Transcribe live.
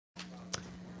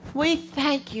We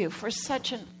thank you for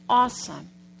such an awesome,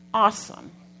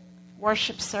 awesome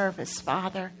worship service,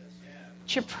 Father.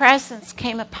 Your presence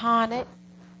came upon it.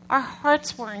 Our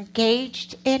hearts were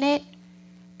engaged in it.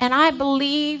 And I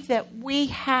believe that we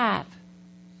have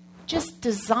just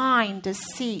designed a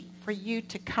seat for you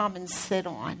to come and sit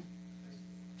on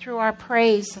through our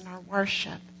praise and our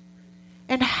worship.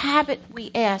 Inhabit,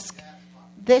 we ask,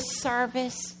 this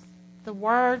service, the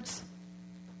words.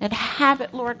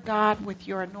 Inhabit, Lord God, with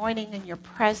your anointing and your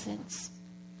presence.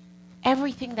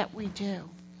 Everything that we do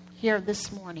here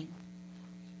this morning.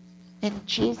 In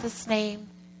Jesus' name,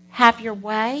 have your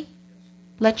way.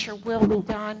 Let your will be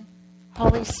done.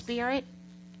 Holy Spirit,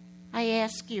 I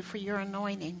ask you for your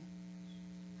anointing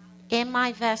in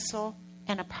my vessel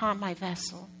and upon my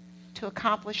vessel to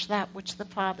accomplish that which the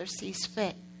Father sees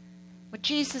fit. What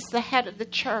Jesus, the head of the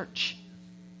church,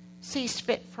 sees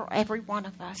fit for every one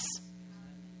of us.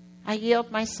 I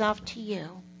yield myself to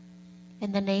you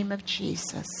in the name of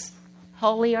Jesus.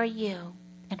 Holy are you,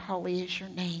 and holy is your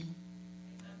name.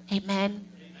 Amen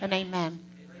and amen.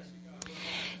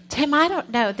 Tim, I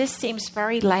don't know. This seems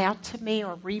very loud to me,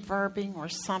 or reverbing or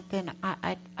something.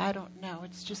 I don't know.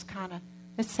 It's just kind of,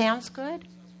 it sounds good?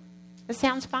 It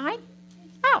sounds fine?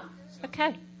 Oh,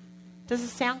 okay. Does it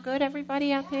sound good,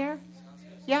 everybody out there?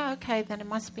 Yeah, okay, then it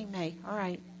must be me. All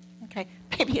right. Okay.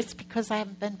 Maybe it's because I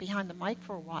haven't been behind the mic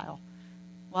for a while.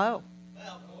 Whoa.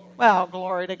 Well,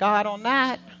 glory to God on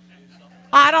that.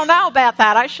 I don't know about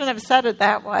that. I shouldn't have said it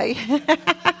that way.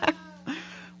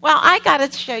 Well, I got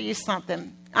to show you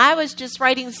something. I was just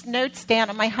writing notes down,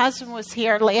 and my husband was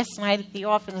here last night at the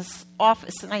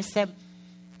office, and I said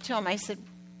to him, I said,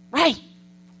 Ray,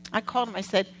 I called him, I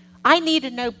said, I need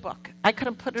a notebook. I could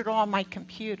have put it all on my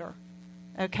computer,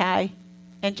 okay,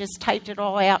 and just typed it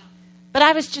all out. But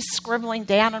I was just scribbling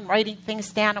down and writing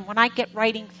things down, and when I get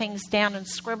writing things down and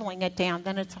scribbling it down,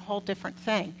 then it's a whole different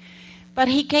thing. But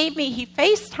he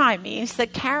FaceTimed me, he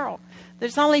said, Carol,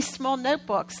 there's only small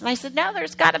notebooks. And I said, no,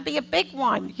 there's got to be a big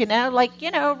one,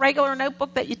 a regular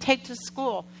notebook that you take to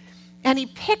school. And he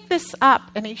picked this up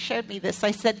and he showed me this.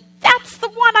 I said, that's the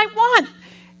one I want.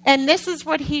 And this is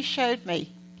what he showed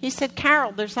me. He said,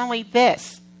 Carol, there's only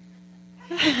this.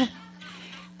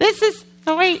 This is,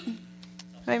 wait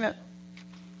a minute.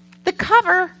 The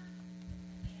cover,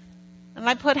 and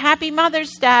I put Happy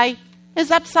Mother's Day,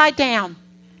 is upside down.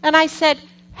 And I said,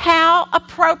 how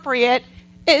appropriate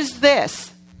is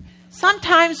this?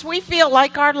 Sometimes we feel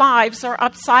like our lives are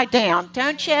upside down.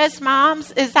 Don't you, as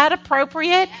moms? Is that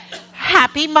appropriate?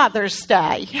 Happy Mother's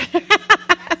Day.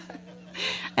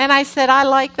 And I said, I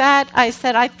like that. I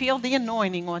said, I feel the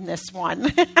anointing on this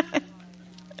one.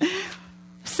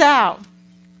 So, how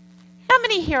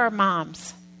many here are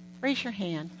moms? Raise your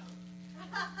hand.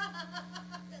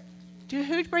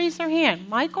 Who'd raise their hand?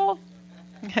 Michael?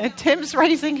 Tim's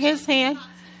raising his hand.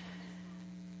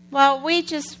 Well, we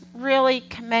just really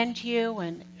commend you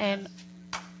and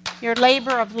your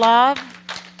labor of love,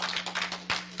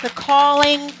 the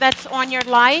calling that's on your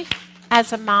life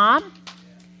as a mom,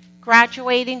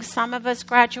 graduating. Some of us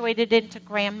graduated into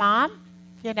grandmom,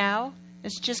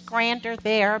 It's just grander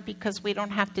there because we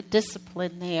don't have to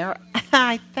discipline there.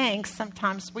 I think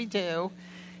sometimes we do.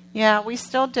 Yeah, we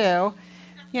still do,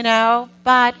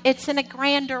 but it's in a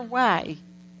grander way.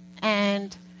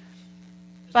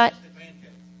 But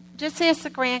just ask the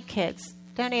grandkids.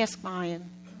 Don't ask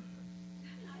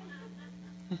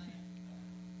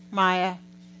Maya.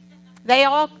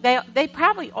 They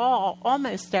probably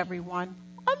almost everyone,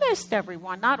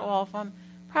 not all of them,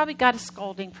 probably got a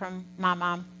scolding from my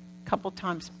mom a couple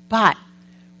times. But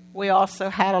we also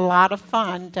had a lot of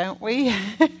fun, don't we?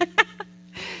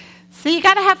 So you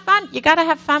got to have fun. You got to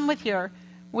have fun with your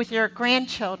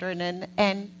grandchildren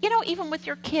and even with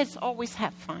your kids, always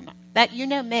have fun. That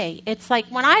me. It's like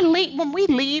when we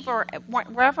leave or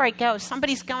wherever I go,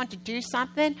 somebody's going to do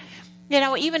something,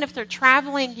 even if they're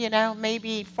traveling,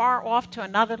 maybe far off to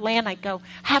another land, I go,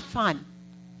 have fun.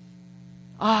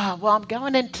 Oh, well, I'm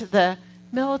going into the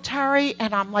military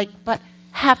and I'm like, but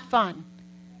have fun.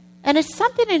 And it's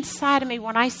something inside of me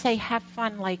when I say have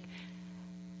fun, like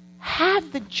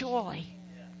have the joy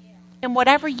in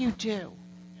whatever you do.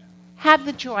 Have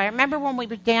the joy. I remember when we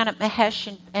were down at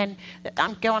Mahesh, and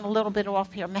I'm going a little bit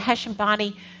off here, Mahesh and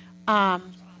Bonnie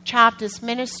Chavda's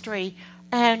ministry,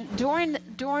 and during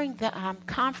the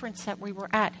conference that we were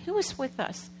at, who was with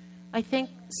us? I think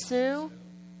Sue,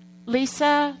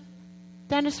 Lisa,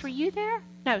 Dennis, were you there?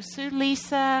 No, Sue,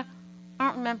 Lisa, I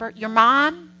don't remember. Your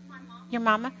mom? My mom. Your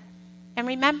mama? And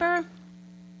remember,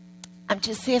 I'm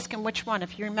just asking which one,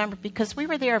 if you remember, because we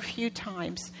were there a few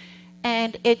times,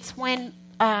 and it's when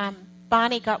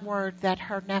Bonnie got word that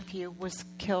her nephew was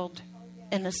killed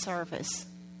in the service.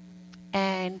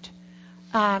 And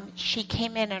she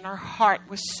came in and her heart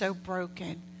was so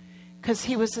broken because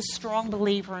he was a strong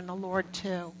believer in the Lord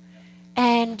too.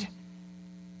 And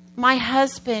my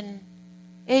husband,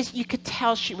 you could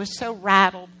tell she was so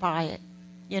rattled by it,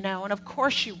 and of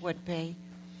course she would be.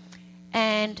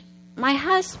 And my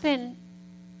husband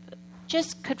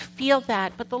just could feel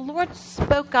that, but the Lord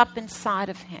spoke up inside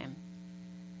of him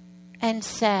and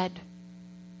said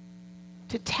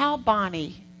to tell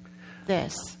Bonnie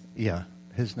this. Yeah,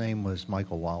 his name was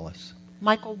Michael Wallace.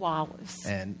 Michael Wallace.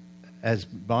 And as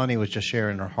Bonnie was just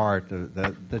sharing her heart,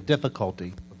 the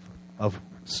difficulty of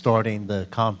starting the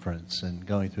conference and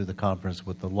going through the conference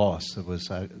with the loss, it was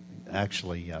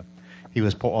actually, he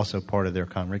was also part of their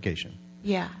congregation.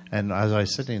 Yeah. And as I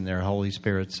was sitting there, Holy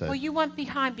Spirit said... Well, you went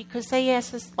behind because they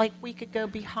asked us, we could go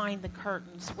behind the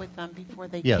curtains with them before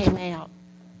they yes. came out.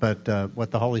 But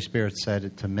what the Holy Spirit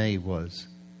said to me was,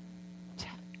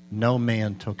 no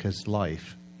man took his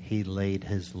life. He laid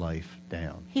his life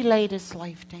down. He laid his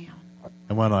life down.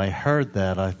 And when I heard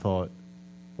that, I thought,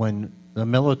 when the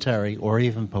military or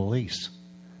even police,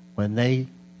 when they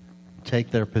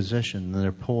take their position and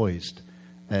they're poised,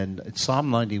 and Psalm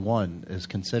 91 is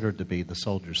considered to be the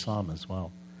soldier's psalm as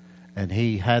well. And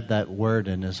he had that word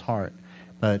in his heart.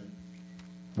 But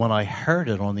when I heard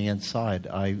it on the inside,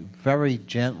 I very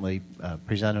gently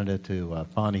presented it to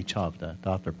Bonnie Chavda,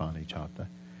 Dr. Bonnie Chavda.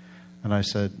 And I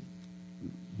said,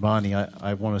 Bonnie,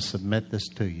 I want to submit this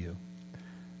to you.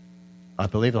 I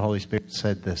believe the Holy Spirit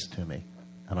said this to me.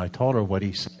 And I told her what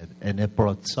he said. And it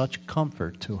brought such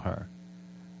comfort to her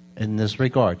in this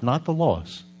regard. Not the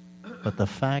loss, but the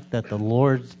fact that the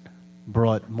Lord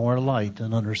brought more light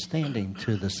and understanding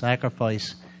to the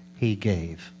sacrifice he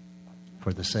gave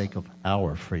for the sake of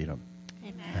our freedom.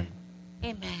 Amen.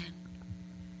 Amen.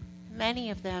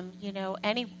 Many of them,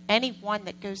 anyone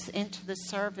that goes into the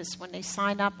service, when they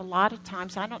sign up, a lot of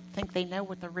times, I don't think they know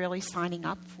what they're really signing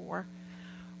up for.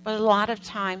 But a lot of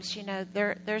times,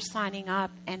 they're signing up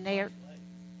and they're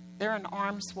in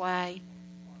harm's way,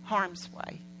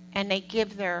 and they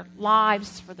give their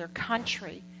lives for their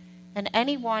country. And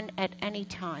anyone at any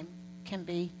time can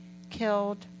be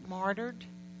killed, martyred,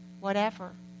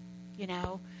 whatever,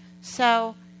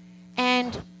 So,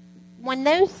 and when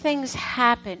those things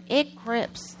happen, it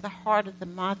grips the heart of the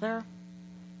mother,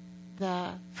 the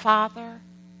father,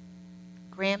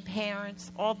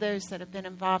 grandparents, all those that have been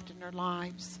involved in their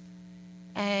lives.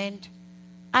 And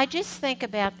I just think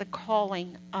about the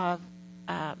calling of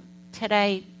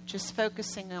today, just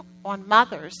focusing on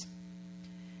mothers.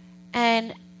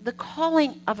 And the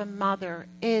calling of a mother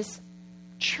is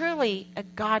truly a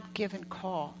God-given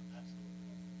call.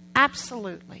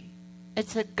 Absolutely.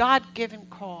 It's a God-given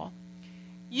call.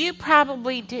 You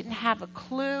probably didn't have a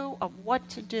clue of what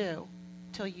to do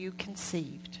till you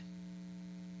conceived.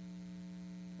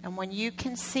 And when you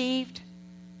conceived,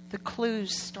 the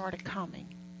clues started coming.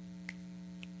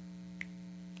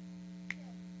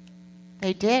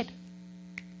 They did.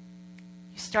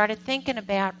 You started thinking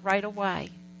about right away,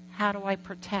 how do I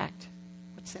protect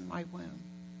what's in my womb?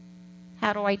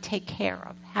 How do I take care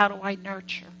of? How do I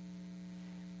nurture?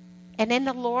 And in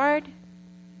the Lord,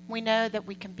 we know that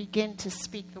we can begin to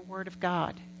speak the word of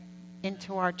God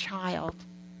into our child.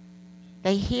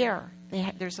 They hear.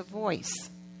 There's a voice.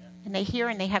 And they hear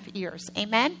and they have ears.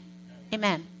 Amen?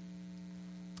 Amen.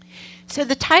 So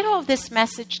the title of this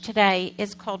message today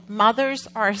is called Mothers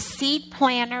Are Seed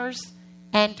Planters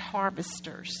and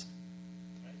Harvesters.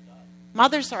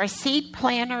 Mothers are seed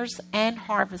planters and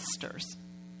harvesters.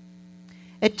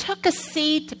 It took a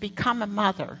seed to become a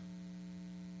mother.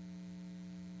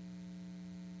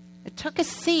 It took a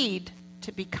seed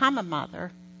to become a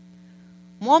mother.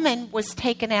 Woman was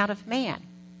taken out of man.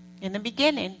 In the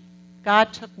beginning,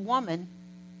 God took woman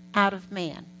out of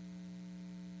man.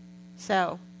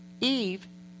 So, Eve,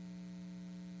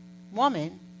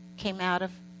 woman, came out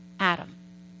of Adam.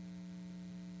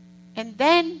 And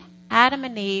then Adam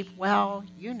and Eve,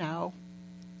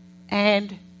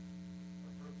 and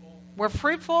were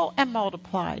fruitful and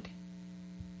multiplied.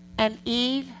 And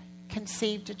Eve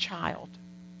conceived a child.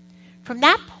 From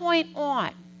that point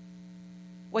on,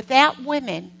 without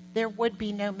women, there would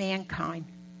be no mankind.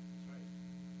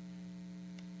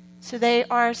 So they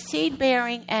are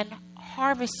seed-bearing and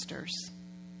harvesters.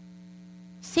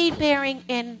 Seed-bearing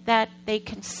in that they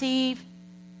conceive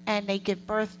and they give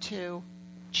birth to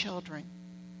children,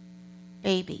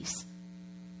 babies.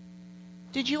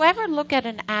 Did you ever look at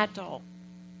an adult?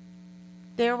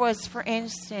 There was, for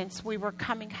instance, we were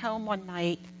coming home one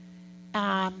night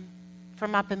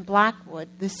from up in Blackwood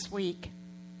this week.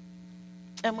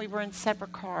 and we were in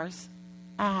separate cars.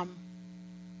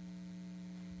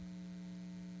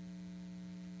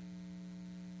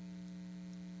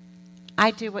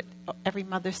 I do what every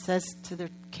mother says to their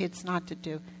kids not to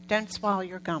do. Don't swallow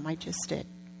your gum. I just did.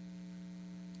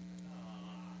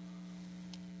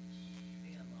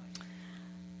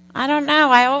 I don't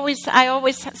know. I always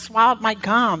swallowed my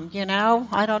gum, you know.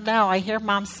 I don't know. I hear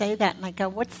Mom say that, and I go,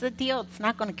 what's the deal? It's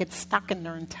not going to get stuck in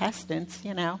their intestines,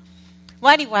 you know.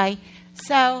 Well, anyway,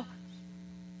 so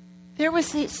there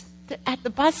was this, at the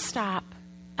bus stop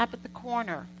up at the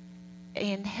corner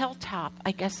in Hilltop,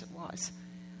 I guess it was,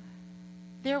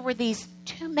 there were these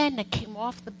two men that came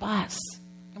off the bus.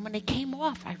 And when they came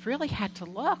off, I really had to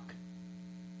look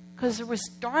because there was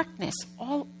darkness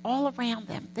all around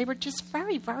them. They were just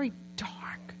very, very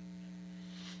dark.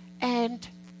 And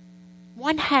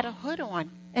one had a hood on.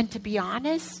 And to be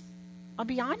honest, I'll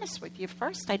be honest with you,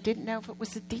 first I didn't know if it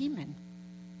was a demon.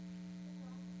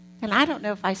 And I don't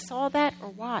know if I saw that or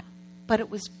what, but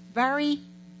it was very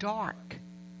dark.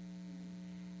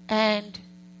 And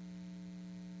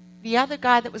the other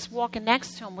guy that was walking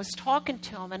next to him was talking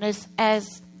to him. And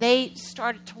as they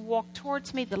started to walk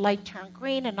towards me, the light turned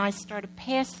green, and I started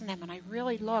passing them. And I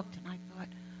really looked, and I thought,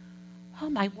 oh,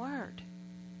 my word.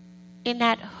 In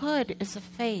that hood is a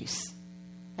face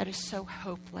that is so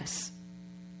hopeless.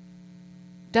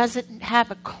 Doesn't have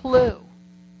a clue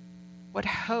what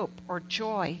hope or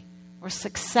joy or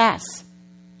success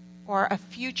or a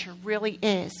future really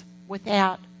is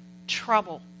without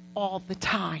trouble all the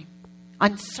time.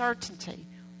 Uncertainty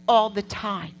all the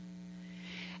time.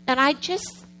 And I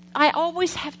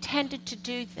always have tended to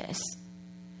do this.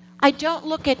 I don't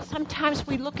look at, sometimes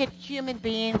we look at human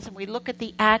beings and we look at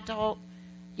the adult,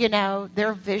 you know,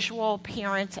 their visual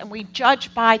appearance, and we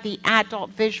judge by the adult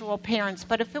visual appearance.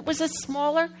 But if it was a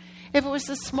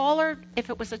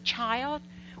child,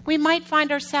 we might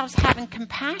find ourselves having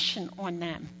compassion on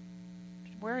them.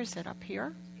 Where is it? Up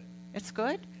here? It's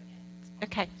good?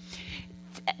 Okay.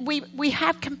 We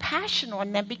have compassion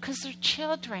on them because they're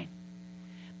children.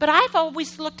 But I've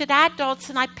always looked at adults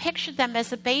and I pictured them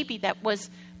as a baby that was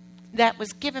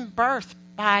given birth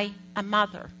by a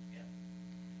mother.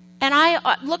 And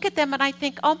I look at them and I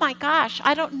think, oh my gosh,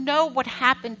 I don't know what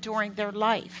happened during their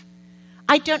life.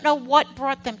 I don't know what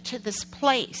brought them to this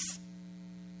place.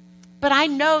 But I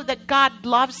know that God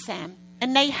loves them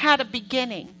and they had a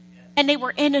beginning and they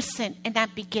were innocent in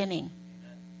that beginning.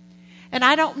 And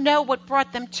I don't know what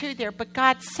brought them to there, but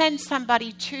God sends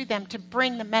somebody to them to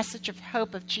bring the message of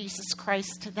hope of Jesus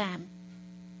Christ to them.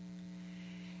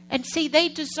 And see, they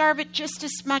deserve it just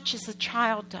as much as a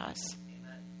child does.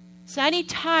 So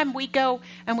anytime we go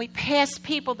and we pass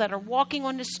people that are walking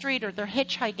on the street or they're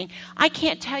hitchhiking, I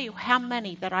can't tell you how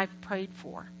many that I've prayed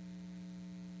for.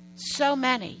 So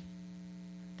many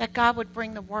that God would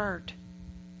bring the word.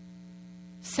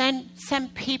 Send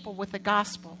people with the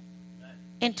gospel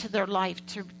into their life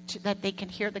to that they can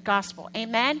hear the gospel.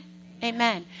 Amen?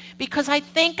 Amen. Because I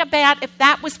think about if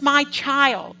that was my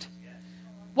child,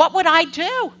 what would I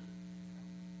do?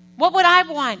 What would I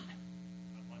want?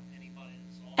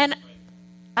 And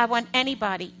I want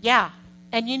anybody, yeah.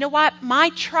 And you know what? My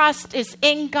trust is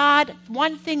in God.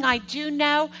 One thing I do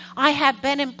know, I have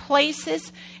been in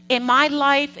places in my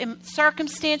life, in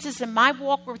circumstances in my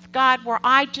walk with God where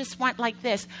I just went like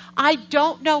this. I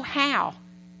don't know how,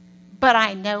 but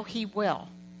I know He will.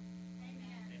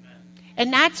 Amen.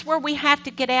 And that's where we have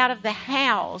to get out of the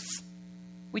hows.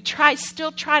 We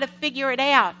still try to figure it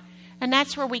out. And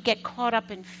that's where we get caught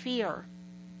up in fear.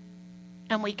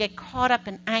 And we get caught up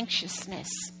in anxiousness.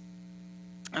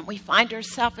 And we find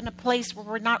ourselves in a place where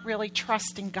we're not really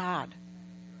trusting God.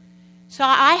 So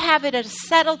I have it as a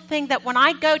settled thing that when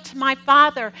I go to my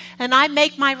Father and I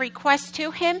make my request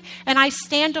to Him and I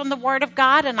stand on the Word of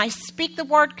God and I speak the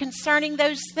word concerning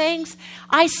those things,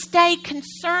 I stay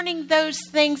concerning those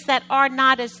things that are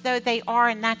not as though they are,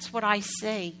 and that's what I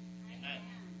see. Amen.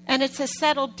 And it's a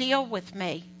settled deal with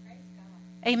me.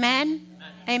 Amen?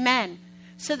 Amen.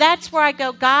 So that's where I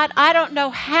go, God, I don't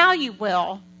know how you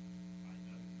will,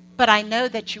 but I know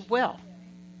that you will.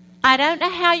 I don't know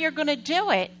how you're going to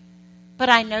do it, but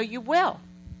I know you will.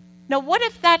 Now, what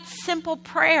if that simple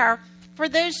prayer for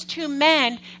those two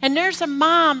men, and there's a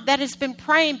mom that has been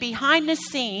praying behind the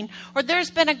scene, or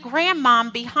there's been a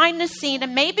grandmom behind the scene,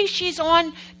 and maybe she's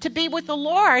on to be with the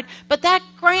Lord, but that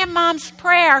grandmom's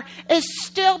prayer is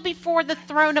still before the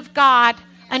throne of God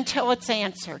until it's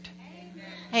answered.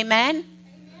 Amen? Amen?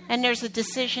 And there's a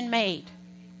decision made.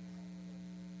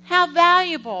 How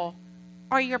valuable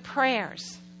are your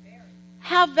prayers?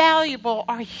 How valuable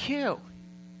are you?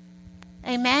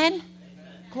 Amen? Amen?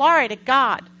 Glory to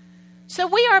God. So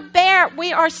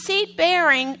we are seed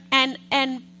bearing and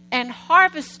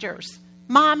harvesters.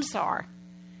 Moms are.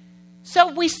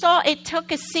 So we saw it took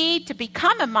a seed to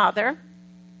become a mother.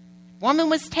 Woman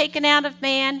was taken out of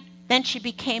man. Then she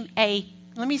became a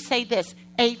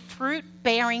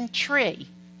fruit-bearing tree.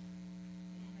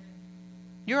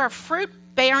 You're a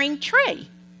fruit-bearing tree.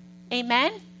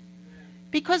 Amen?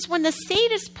 Because when the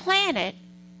seed is planted,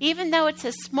 even though it's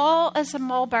as small as a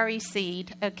mulberry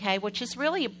seed, okay, which is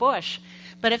really a bush,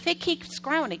 but if it keeps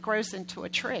growing, it grows into a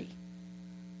tree.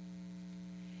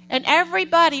 And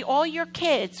everybody, all your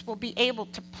kids, will be able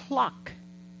to pluck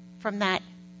from that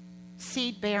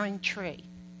seed-bearing tree.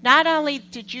 Not only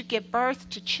did you give birth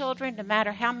to children, no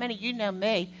matter how many, you know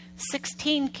me,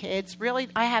 16 kids. Really,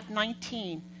 I have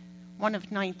 19. One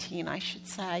of 19, I should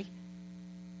say.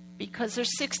 Because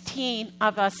there's 16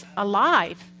 of us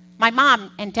alive. My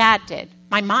mom and dad did.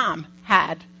 My mom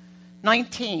had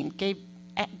 19,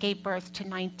 gave birth to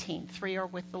 19. 3 are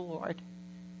with the Lord.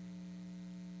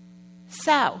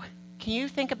 So, can you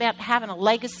think about having a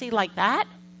legacy like that?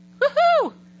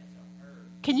 Woohoo!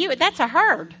 That's a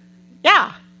herd.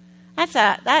 Yeah.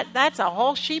 That's a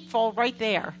whole sheepfold right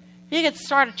there. You could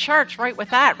start a church right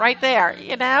with that right there,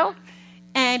 you know?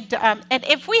 And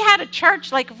if we had a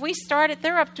church, like if we started,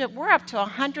 we're up to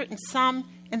 100 and some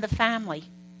in the family.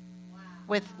 Wow.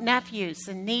 With nephews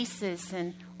and nieces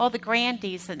and all the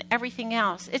grandies and everything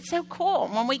else. It's so cool.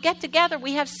 When we get together,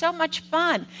 we have so much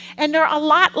fun. And they're a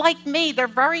lot like me. They're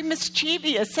very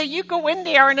mischievous. So you go in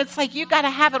there and it's like you got to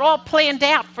have it all planned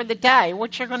out for the day,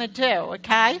 what you're going to do,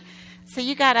 okay? So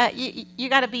you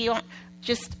gotta be on,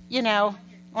 just, you know,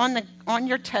 on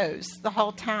your toes the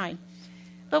whole time.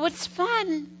 But what's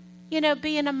fun, you know,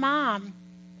 being a mom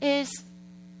is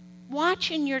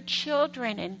watching your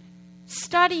children and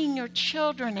studying your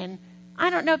children. And I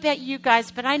don't know about you guys,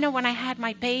 but I know when I had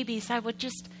my babies, I would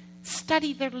just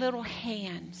study their little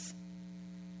hands.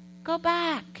 Go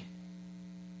back.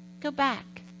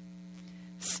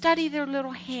 Study their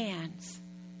little hands,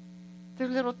 their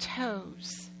little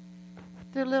toes,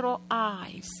 their little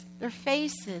eyes, their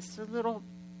faces, their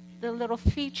little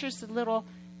features, the little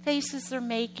faces they're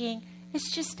making. It's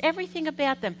just everything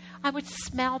about them. I would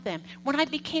smell them. When I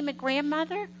became a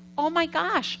grandmother, oh my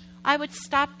gosh, I would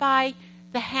stop by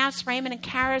the house, Raymond and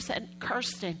Kara's and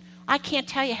Kirsten. I can't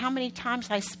tell you how many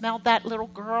times I smelled that little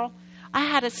girl. I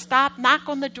had to stop, knock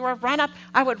on the door, run up.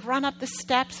 I would run up the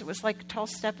steps. It was like a tall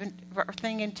step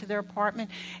thing into their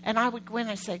apartment. And I would go in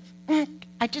and I'd say,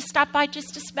 I just stopped by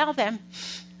just to smell them.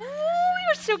 Oh,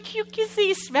 you're so cute,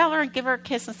 kissy. Smell her and give her a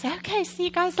kiss and say, okay, see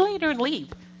you guys later, and leave.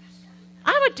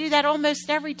 I would do that almost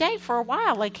every day for a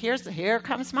while. Like, here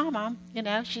comes Mama. You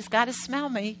know, she's got to smell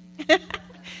me.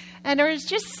 And there was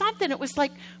just something. It was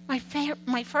like my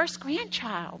first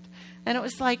grandchild. And it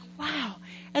was like, wow.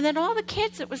 And then all the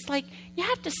kids, it was like, you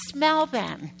have to smell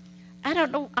them. I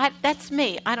don't know. That's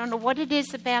me. I don't know what it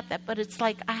is about that, but it's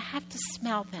like I have to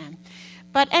smell them.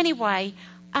 But anyway,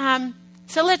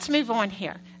 so let's move on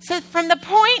here. So from the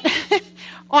point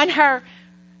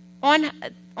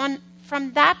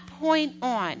from that point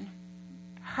on,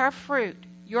 her fruit,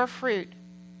 your fruit,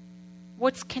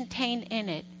 what's contained in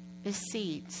it is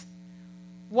seeds.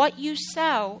 What you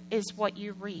sow is what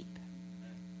you reap.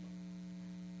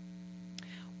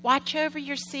 Watch over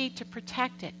your seed to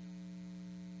protect it.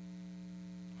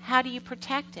 How do you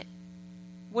protect it?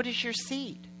 What is your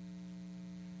seed?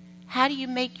 How do you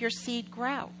make your seed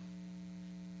grow?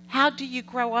 How do you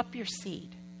grow up your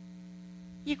seed?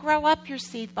 You grow up your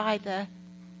seed by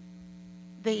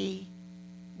the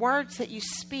words that you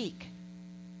speak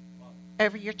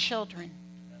over your children.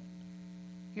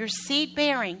 Your seed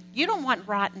bearing. You don't want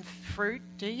rotten fruit,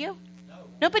 do you? No.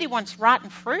 Nobody wants rotten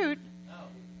fruit. No.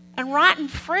 And rotten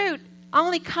fruit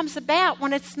only comes about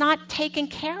when it's not taken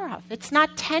care of. It's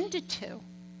not tended to.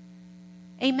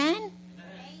 Amen? Amen.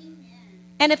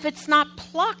 And if it's not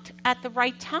plucked at the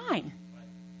right time.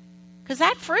 Because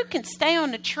that fruit can stay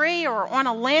on a tree or on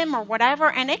a limb or whatever,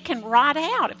 and it can rot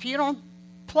out if you don't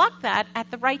pluck that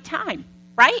at the right time.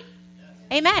 Right?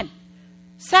 Yes. Amen.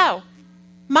 So,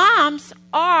 moms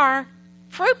are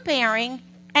fruit-bearing,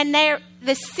 and they're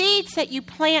the seeds that you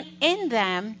plant in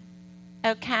them,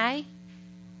 okay,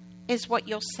 is what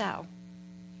you'll sow.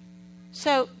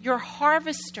 So you're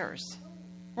harvesters.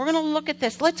 We're going to look at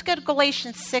this. Let's go to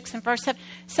Galatians 6 and verse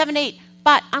 7, 8.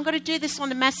 But I'm going to do this from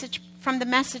the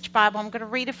Message Bible. I'm going to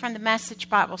read it from the Message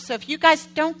Bible. So if you guys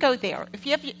don't go there, if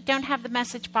you don't have the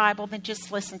Message Bible, then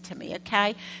just listen to me,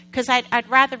 okay? Because I'd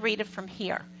rather read it from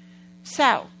here.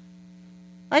 So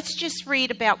let's just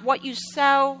read about what you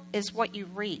sow is what you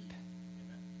reap.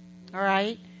 All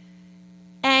right?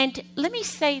 And let me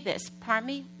say this, pardon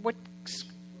me, what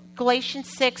Galatians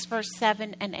 6, verse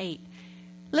 7 and 8.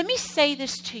 Let me say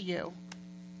this to you.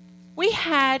 We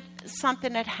had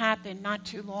something that happened not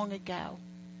too long ago.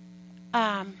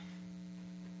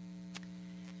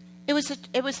 It was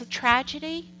a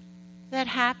tragedy that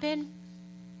happened.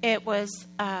 It was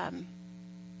a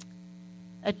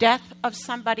death of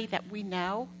somebody that we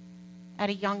know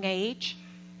at a young age.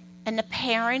 And the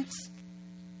parents,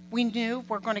 we knew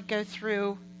were going to go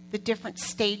through the different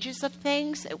stages of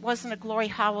things. It wasn't a glory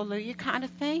hallelujah kind of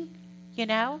thing, you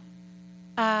know.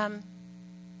 And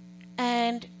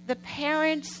the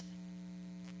parents,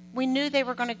 we knew they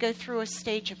were going to go through a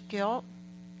stage of guilt,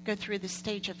 go through the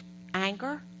stage of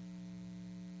anger.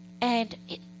 And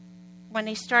when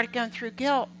they started going through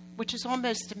guilt, which is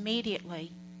almost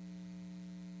immediately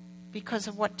because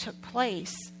of what took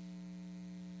place,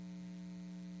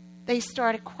 they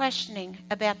started questioning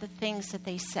about the things that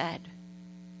they said.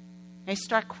 They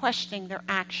start questioning their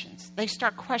actions. They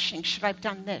start questioning, should I have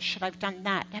done this? Should I have done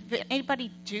that? Have anybody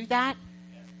do that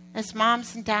as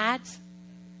moms and dads?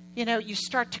 You know, you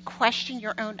start to question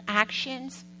your own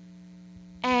actions.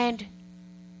 And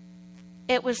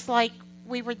it was like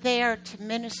we were there to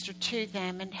minister to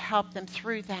them and help them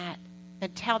through that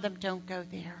and tell them don't go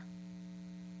there.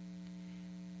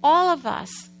 All of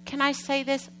us, can I say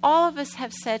this? All of us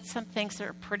have said some things that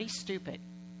are pretty stupid.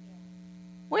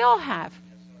 We all have.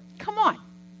 Come on.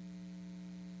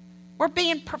 We're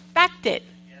being perfected.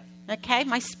 Okay?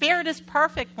 My spirit is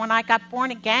perfect when I got born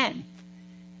again.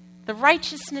 The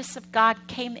righteousness of God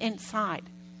came inside.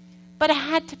 But it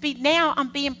had to be, now I'm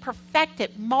being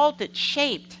perfected, molded,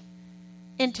 shaped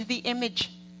into the image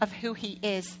of who he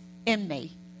is in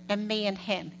me, and me in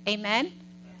him. Amen?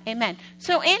 Amen.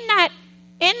 So in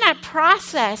that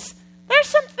process, there's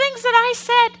some things that I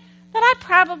said that I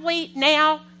probably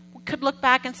now could look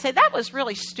back and say, that was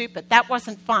really stupid. That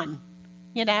wasn't fun.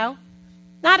 You know?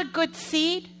 Not a good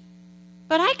seed.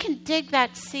 But I can dig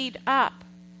that seed up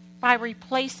by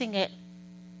replacing it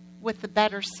with the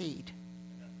better seed.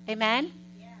 Amen?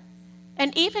 Yes.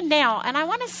 And even now, and I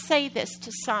want to say this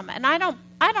to some, and I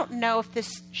don't know if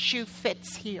this shoe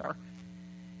fits here,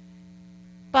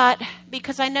 but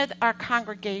because I know that our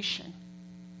congregation.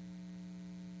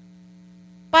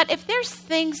 But if there's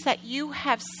things that you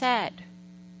have said,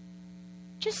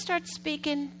 just start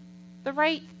speaking the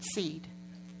right seed.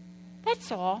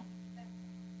 That's all.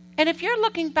 And if you're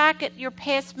looking back at your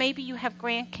past, maybe you have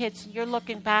grandkids and you're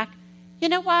looking back, you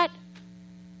know what?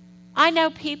 I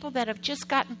know people that have just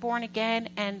gotten born again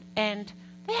and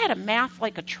they had a mouth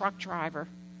like a truck driver,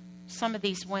 some of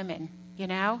these women, you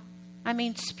know? I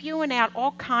mean, spewing out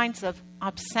all kinds of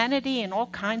obscenity and all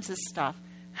kinds of stuff.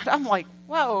 And I'm like,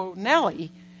 whoa,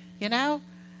 Nellie, you know?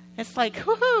 It's like,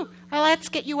 whoo-hoo, well, let's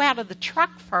get you out of the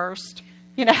truck first,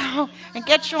 you know, and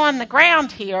get you on the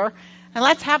ground here, and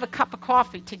let's have a cup of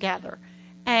coffee together.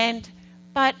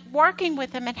 But working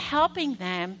with them and helping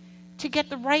them to get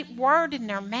the right word in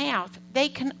their mouth, they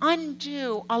can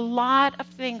undo a lot of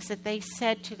things that they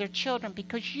said to their children,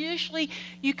 because usually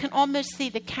you can almost see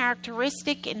the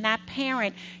characteristic in that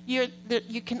parent. You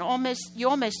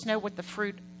almost know what the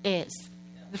fruit is,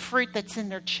 the fruit that's in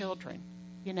their children,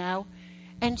 you know.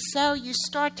 And so you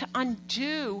start to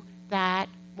undo that,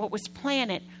 what was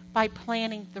planted, by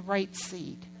planting the right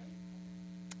seed.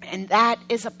 And that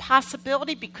is a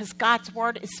possibility because God's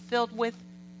word is filled with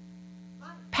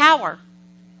power.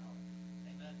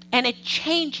 And it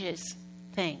changes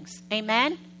things.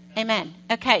 Amen? Amen.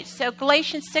 Okay, so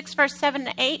Galatians 6, verse 7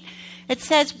 to 8, it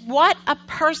says, what a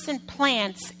person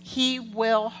plants, he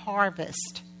will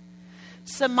harvest.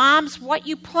 So moms, what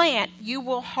you plant, you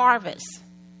will harvest.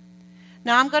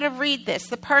 Now I'm going to read this.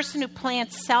 The person who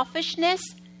plants selfishness,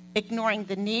 ignoring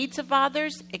the needs of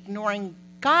others, ignoring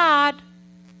God,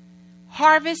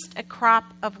 harvest a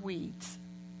crop of weeds.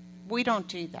 We don't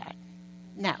do that.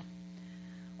 No.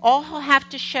 All he'll have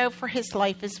to show for his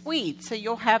life is weeds. So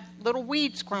you'll have little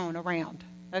weeds growing around,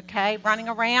 okay, running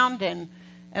around and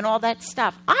all that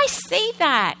stuff. I see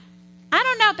that. I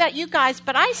don't know about you guys,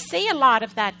 but I see a lot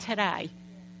of that today.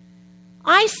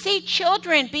 I see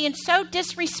children being so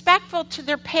disrespectful to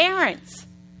their parents.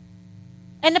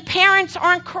 And the parents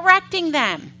aren't correcting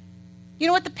them. You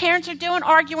know what the parents are doing?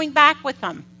 Arguing back with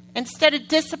them instead of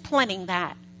disciplining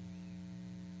that.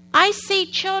 I see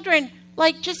children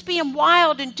like just being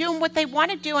wild and doing what they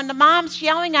want to do, and the mom's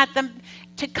yelling at them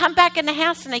to come back in the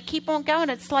house, and they keep on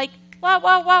going. It's like, whoa,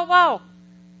 whoa, whoa, whoa.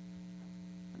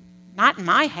 Not in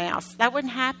my house. That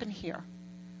wouldn't happen here.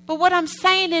 But what I'm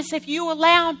saying is, if you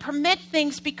allow and permit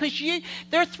things because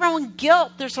they're throwing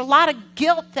guilt, there's a lot of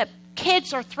guilt that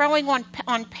kids are throwing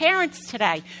on parents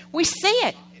today. We see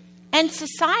it in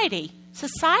society.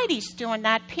 Society's doing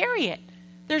that, period.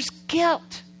 There's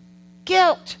guilt.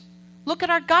 Guilt. Look at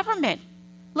our government.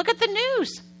 Look at the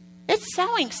news. It's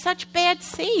sowing such bad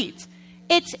seeds.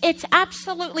 It's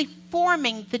absolutely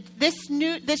forming this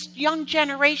young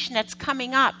generation that's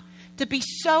coming up to be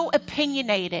so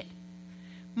opinionated.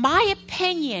 My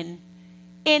opinion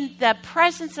in the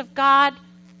presence of God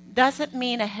doesn't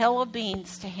mean a hill of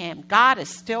beans to him. God is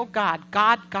still God.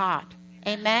 God.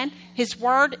 Amen? His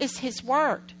word is his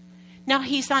word. Now,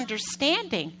 he's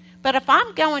understanding. But if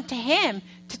I'm going to him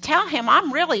to tell him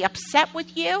I'm really upset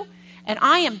with you, and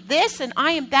I am this and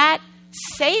I am that,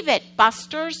 save it,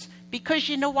 busters. Because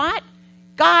you know what?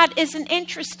 God isn't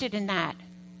interested in that.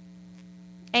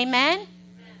 Amen?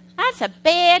 That's a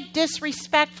bad,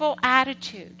 disrespectful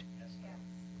attitude.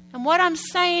 And what I'm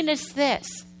saying is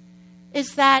this,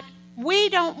 is that we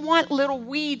don't want little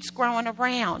weeds growing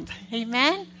around.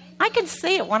 Amen? I can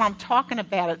see it when I'm talking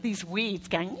about it, these weeds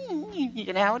going,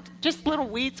 just little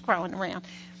weeds growing around.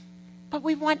 But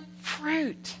we want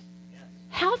fruit.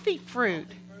 Healthy fruit.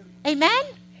 Amen?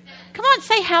 Come on,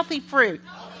 say healthy fruit.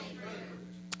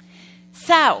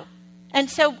 So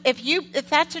if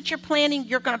that's what you're planting,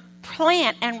 you're going to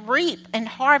plant and reap and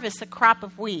harvest a crop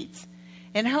of weeds.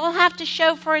 And he'll have to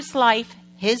show for his life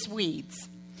his weeds.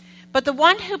 But the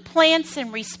one who plants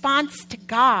in response to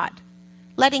God,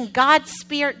 letting God's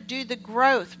Spirit do the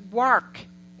growth work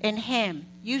in him,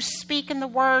 you speak in the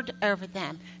word over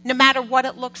them, no matter what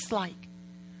it looks like.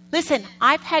 Listen,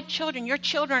 I've had children. Your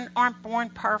children aren't born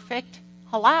perfect.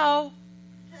 Hello?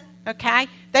 Okay?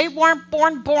 They weren't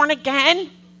born again.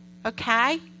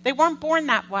 Okay? They weren't born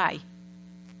that way.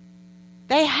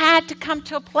 They had to come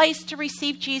to a place to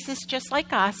receive Jesus just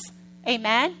like us.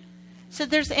 Amen? So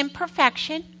there's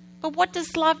imperfection. But what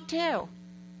does love do?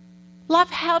 Love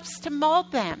helps to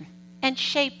mold them and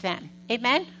shape them.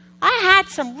 Amen? I had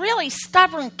some really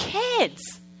stubborn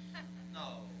kids.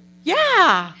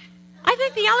 Yeah. I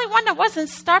think the only one that wasn't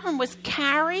stubborn was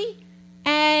Carrie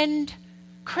and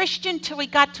Christian till we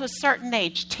got to a certain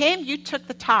age. Tim, you took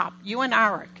the top. You and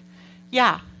Eric.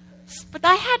 Yeah. But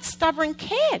I had stubborn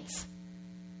kids.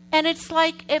 And it's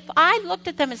like if I looked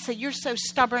at them and said, you're so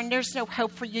stubborn, there's no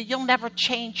hope for you. You'll never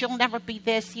change. You'll never be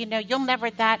this. You'll never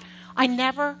that. I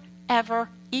never, ever,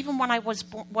 even when I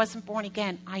wasn't born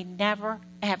again, I never,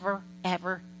 ever,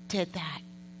 ever did that.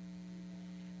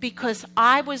 Because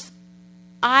I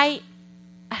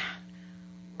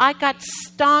got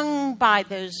stung by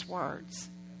those words.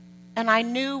 And I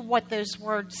knew what those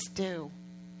words do.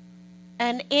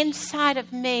 And inside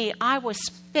of me, I was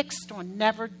fixed on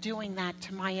never doing that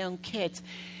to my own kids.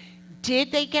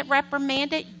 Did they get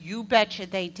reprimanded? You betcha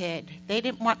they did. They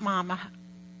didn't want mama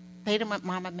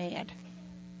mad.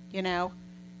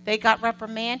 They got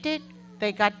reprimanded.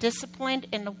 They got disciplined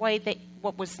in the way that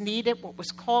what was needed, what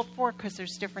was called for, because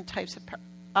there's different types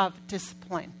of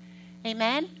discipline.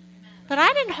 Amen? But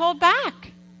I didn't hold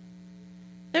back.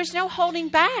 There's no holding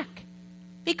back.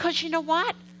 Because you know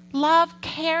what? Love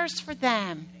cares for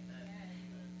them.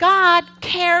 God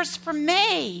cares for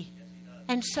me.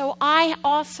 And so I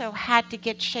also had to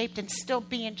get shaped and still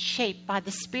being shaped by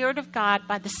the Spirit of God,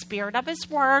 by the Spirit of His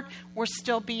Word. We're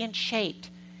still being shaped.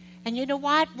 And you know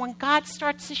what? When God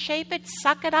starts to shape it,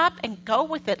 suck it up and go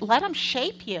with it. Let Him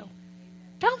shape you.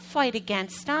 Don't fight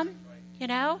against Him,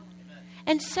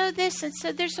 And so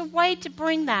there's a way to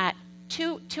bring that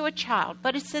to a child.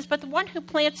 But it says, but the one who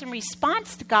plants in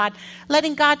response to God,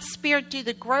 letting God's Spirit do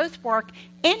the growth work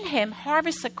in him,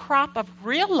 harvests a crop of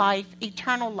real life,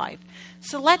 eternal life.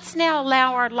 So let's now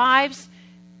allow our lives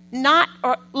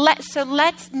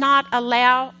let's not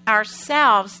allow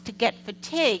ourselves to get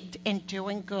fatigued in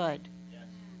doing good.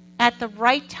 At the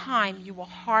right time, you will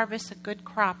harvest a good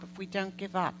crop if we don't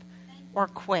give up or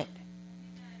quit.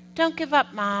 Don't give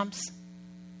up, moms.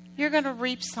 You're going to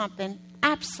reap something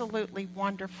absolutely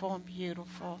wonderful and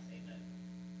beautiful. Amen.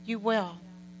 You will.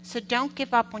 So don't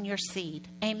give up on your seed.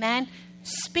 Amen.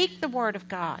 Speak the word of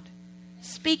God.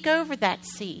 Speak over that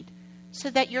seed so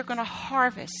that you're going to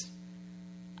harvest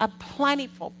a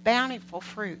plentiful, bountiful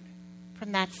fruit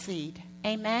from that seed.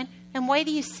 Amen. And wait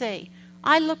till you see.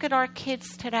 I look at our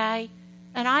kids today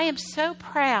and I am so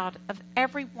proud of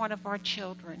every one of our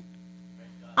children.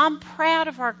 I'm proud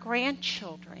of our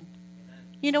grandchildren.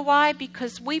 You know why?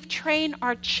 Because we've trained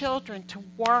our children to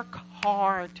work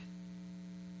hard.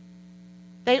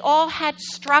 They all had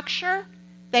structure.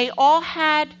 They all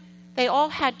had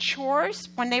chores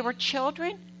when they were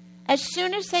children. As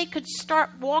soon as they could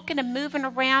start walking and moving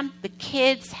around, the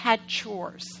kids had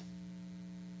chores.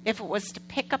 If it was to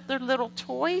pick up their little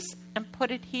toys and put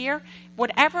it here,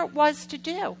 whatever it was to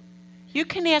do. You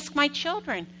can ask my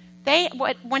children.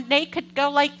 When they could go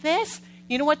like this,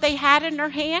 you know what they had in their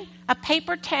hand? A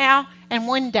paper towel and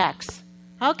Windex.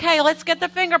 Okay, let's get the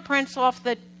fingerprints off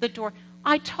the door.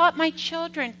 I taught my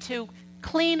children to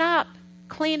clean up,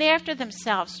 clean after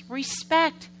themselves,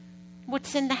 respect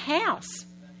what's in the house.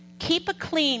 Keep a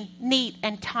clean, neat,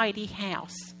 and tidy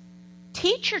house.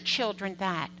 Teach your children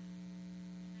that.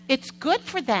 It's good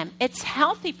for them. It's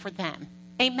healthy for them.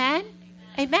 Amen?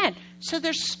 Amen. So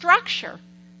there's structure.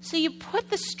 So you put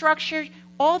the structure,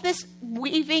 all this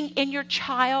weaving in your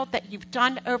child that you've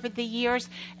done over the years,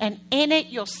 and in it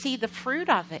you'll see the fruit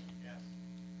of it.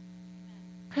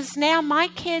 Because now my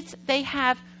kids, they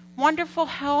have wonderful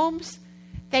homes.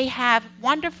 They have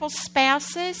wonderful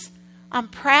spouses. I'm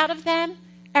proud of them.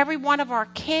 Every one of our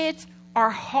kids are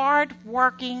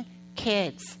hard-working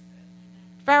kids.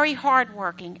 Very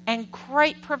hard-working and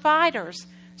great providers.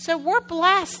 So we're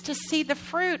blessed to see the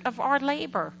fruit of our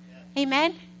labor.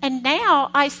 Amen? And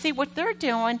now I see what they're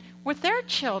doing with their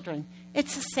children.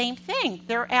 It's the same thing.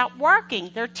 They're out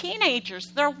working. They're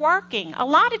teenagers. They're working. A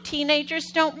lot of teenagers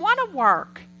don't want to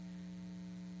work.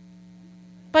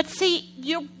 But see,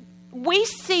 we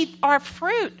see our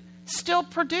fruit still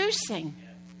producing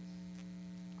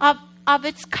of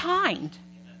its kind.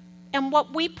 And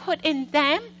what we put in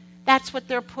them, that's what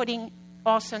they're putting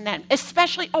also in them.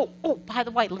 Especially, by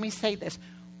the way, let me say this.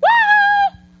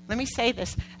 Woo! Let me say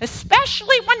this.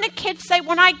 Especially when the kids say,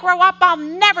 when I grow up, I'll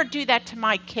never do that to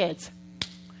my kids.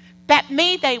 Bet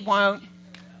me they won't.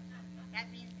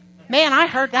 Man, I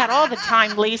heard that all the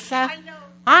time, Lisa.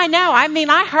 I know. I mean,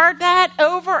 I heard that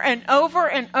over and over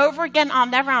and over again.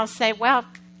 I'll say, well,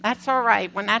 that's all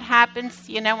right. When that happens,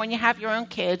 when you have your own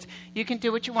kids, you can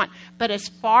do what you want. But as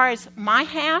far as my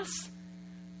house,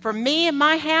 for me and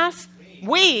my house,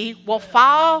 we will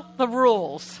follow the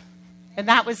rules. And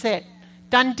that was it.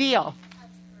 Done deal.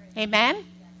 Amen?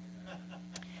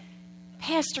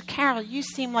 Pastor Carol, you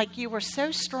seem like you were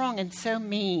so strong and so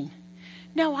mean.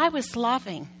 No, I was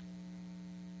loving.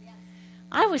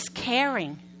 I was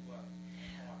caring.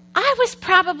 I was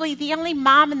probably the only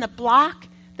mom in the block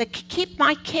that could keep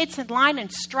my kids in line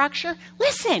and structure.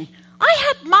 Listen, I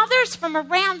had mothers from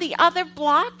around the other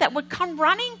block that would come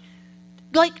running.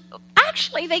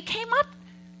 Actually, they came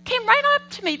right up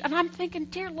to me. And I'm thinking,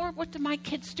 dear Lord, what do my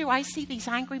kids do? I see these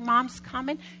angry moms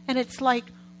coming, and it's like,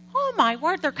 oh my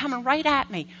word, they're coming right at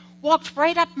me. Walked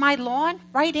right up my lawn,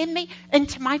 right in me,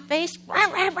 into my face,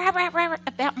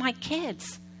 about my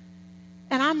kids.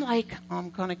 And I'm like, I'm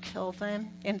going to kill them.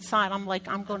 Inside, I'm like,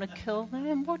 I'm going to kill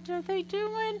them. What are they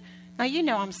doing?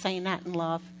 Now, I'm saying that in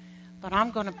love. But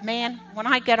I'm going to, when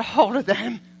I get a hold of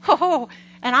them,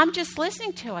 and I'm just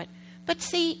listening to it. But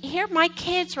see, here my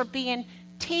kids were being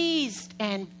teased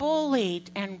and bullied.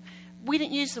 And we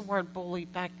didn't use the word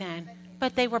bullied back then.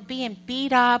 But they were being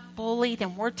beat up, bullied,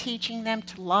 and we're teaching them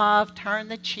to love, turn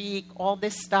the cheek, all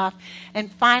this stuff.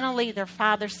 And finally, their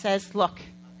father says, look,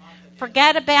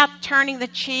 forget about turning the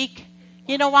cheek.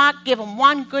 You know what? Give them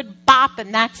one good bop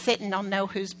and that's it, and they'll know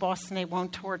who's boss and they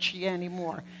won't torture you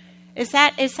anymore. Is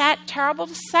that terrible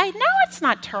to say? No, it's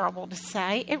not terrible to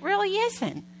say. It really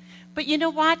isn't. But you know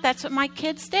what? That's what my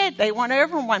kids did. They went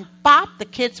over and went bop. The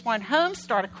kids went home,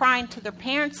 started crying to their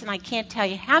parents, and I can't tell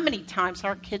you how many times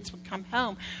our kids would come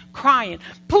home crying,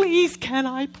 please, can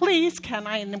I? Please, can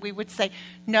I? And then we would say,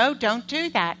 no, don't do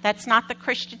that. That's not the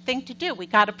Christian thing to do. We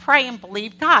got to pray and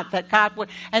believe God, that God would.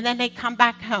 And then they come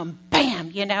back home.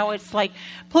 Bam! It's like,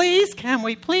 please, can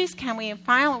we? Please, can we? And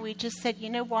finally, we just said, you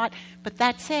know what? But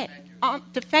that's it.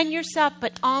 Defend yourself,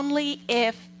 but only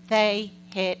if they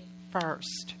hit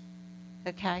first.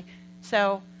 Okay,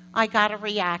 so I got a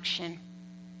reaction.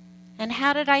 And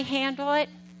how did I handle it?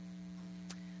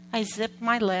 I zipped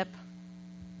my lip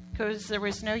because there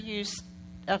was no use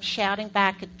of shouting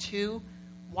back at two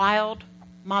wild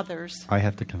mothers. I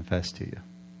have to confess to you.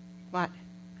 What?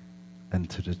 And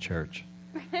to the church.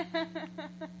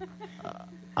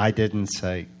 I didn't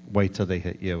say, wait till they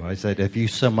hit you. I said, if you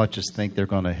so much as think they're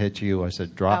going to hit you, I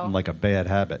said, drop them like a bad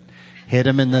habit. Hit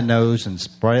them in the nose and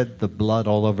spread the blood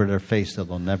all over their face so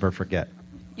they'll never forget.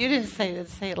 You didn't say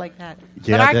it like that.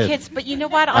 Yeah, but I our did. kids, but you know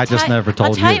what? I just never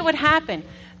told you. I'll tell you what happened.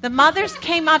 The mothers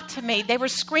came up to me. They were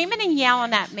screaming and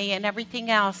yelling at me and everything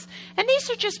else. And these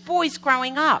are just boys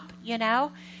growing up, You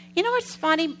know what's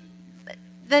funny?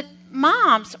 That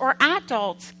moms or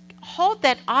adults hold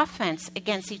that offense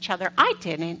against each other. I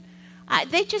didn't.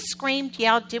 They just screamed,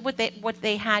 yelled, did what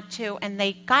they had to, and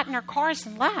they got in their cars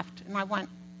and left. And I went,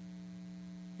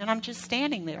 and I'm just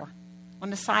standing there on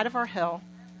the side of our hill.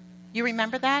 You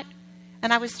remember that?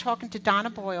 And I was talking to Donna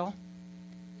Boyle,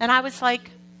 and I was like,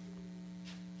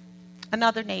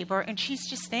 another neighbor, and she's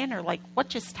just standing there like, what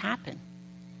just happened?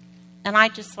 And I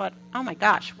just thought, oh my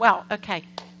gosh, well, okay.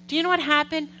 Do you know what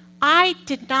happened? I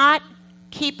did not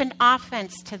keep an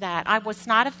offense to that. I was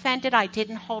not offended. I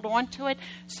didn't hold on to it.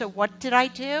 So what did I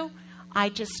do? I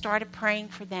just started praying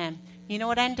for them. You know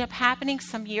what ended up happening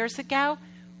some years ago?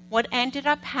 What ended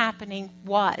up happening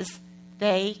was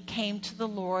they came to the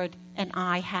Lord and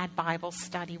I had Bible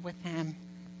study with them.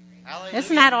 Hallelujah.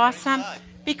 Isn't that awesome?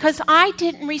 Because I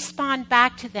didn't respond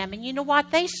back to them. And you know what?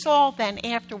 They saw then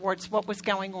afterwards what was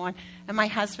going on. And my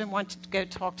husband wanted to go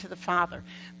talk to the father.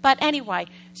 But anyway,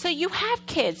 so you have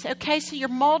kids, okay? So you're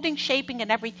molding, shaping,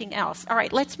 and everything else. All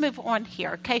right, let's move on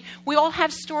here, okay? We all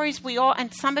have stories.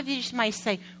 And some of you might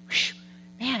say,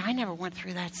 man, I never went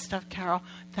through that stuff, Carol.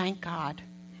 Thank God.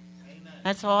 Amen.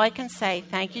 That's all I can say.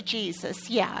 Thank you, Jesus.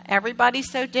 Yeah, everybody's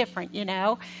so different, you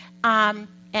know.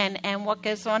 And what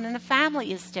goes on in the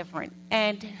family is different.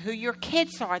 And who your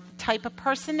kids are, the type of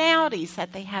personalities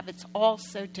that they have, it's all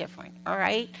so different, all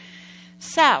right?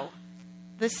 So,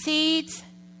 the seeds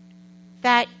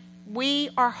that we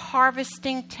are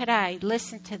harvesting today,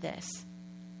 listen to this,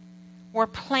 were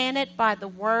planted by the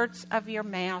words of your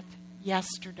mouth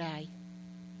yesterday.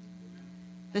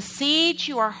 The seeds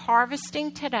you are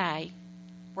harvesting today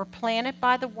were planted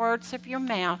by the words of your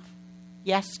mouth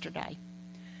yesterday.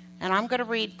 And I'm going to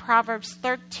read Proverbs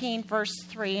 13, verse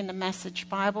 3 in the Message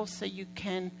Bible so you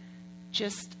can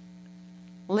just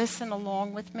listen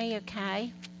along with me,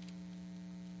 okay?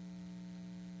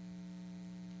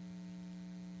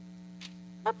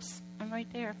 Oops, I'm right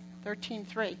there.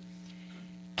 13:3.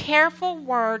 Careful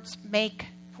words make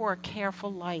for a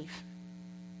careful life.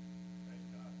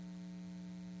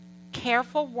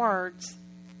 Careful words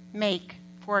make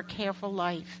for a careful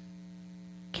life.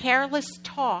 Careless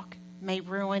talk may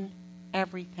ruin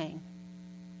everything.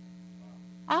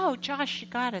 Oh, Josh, you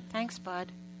got it. Thanks,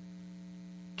 bud.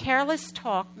 Careless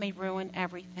talk may ruin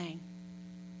everything.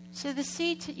 So the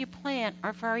seeds that you plant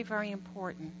are very, very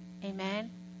important. Amen?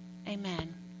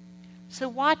 Amen. So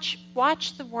watch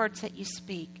the words that you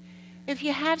speak. If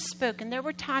you have spoken, there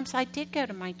were times I did go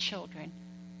to my children,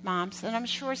 moms, and I'm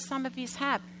sure some of you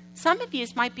have. Some of you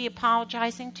might be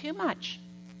apologizing too much.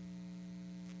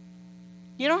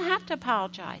 You don't have to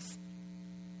apologize.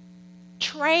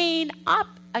 Train up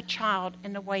a child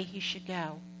in the way he should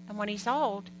go. And when he's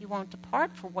old, he won't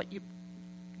depart from what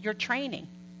you're training.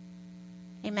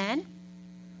 Amen?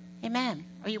 Amen.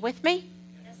 Are you with me?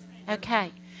 Yes, ma'am.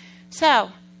 Okay.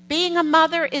 So, being a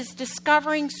mother is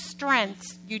discovering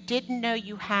strengths you didn't know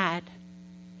you had.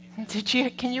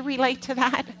 Can you relate to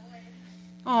that?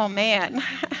 Oh man.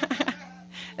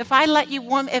 If I let you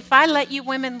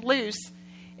women loose,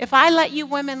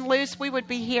 we would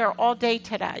be here all day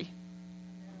today.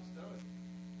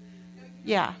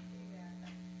 Yeah.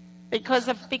 Because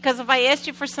if I asked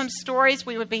you for some stories,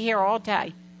 we would be here all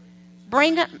day.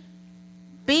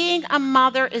 Being a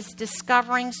mother is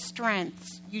discovering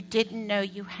strengths you didn't know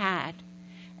you had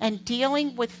and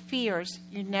dealing with fears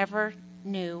you never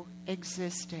knew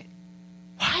existed.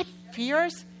 What?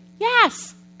 Fears?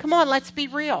 Yes. Come on, let's be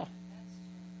real.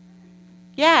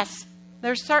 Yes.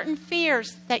 There's certain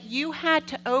fears that you had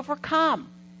to overcome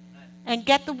and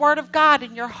get the Word of God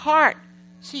in your heart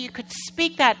so you could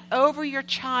speak that over your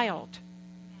child.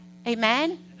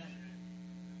 Amen?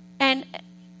 And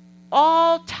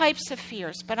all types of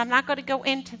fears, but I'm not going to go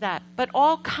into that, but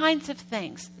all kinds of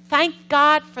things. Thank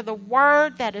God for the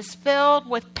Word that is filled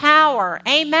with power.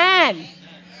 Amen. Amen.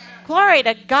 Glory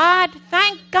to God.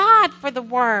 Thank God for the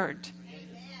Word.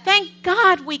 Amen. Thank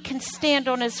God we can stand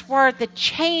on His Word that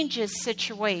changes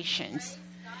situations.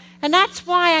 And that's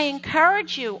why I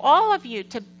encourage you, all of you,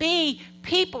 to be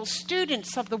people,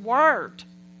 students of the Word.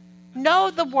 Know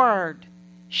the Word.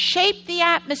 Shape the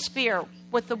atmosphere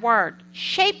with the Word.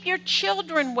 Shape your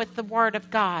children with the Word of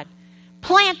God.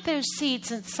 Plant those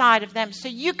seeds inside of them so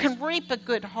you can reap a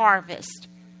good harvest.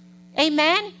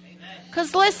 Amen?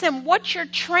 Because listen, what you're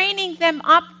training them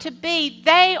up to be,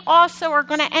 they also are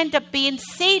going to end up being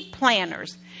seed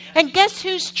planters. And guess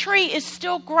whose tree is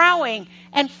still growing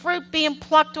and fruit being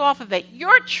plucked off of it?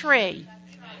 Your tree.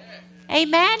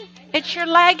 Amen? It's your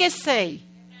legacy.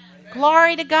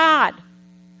 Glory to God.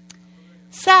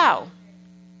 So,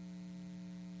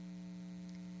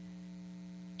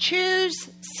 choose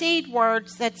seed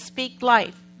words that speak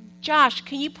life. Josh,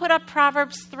 can you put up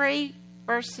Proverbs 3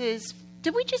 verses...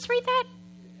 Did we just read that?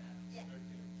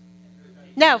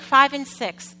 No, 5 and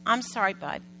 6. I'm sorry,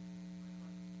 bud.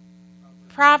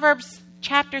 Proverbs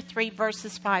chapter 3,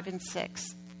 verses 5 and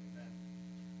 6.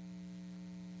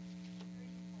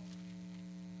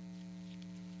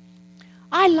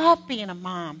 I love being a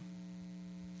mom.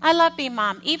 I love being a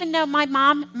mom. Even though my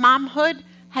momhood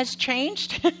has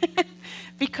changed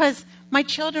because my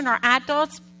children are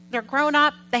adults. They're grown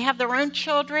up. They have their own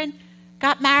children,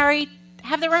 got married,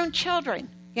 have their own children,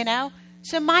 you know.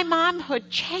 So my momhood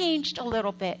changed a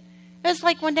little bit. It was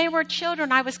like when they were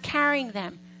children, I was carrying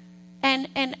them and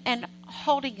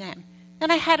holding them.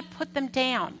 Then I had to put them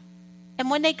down.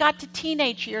 And when they got to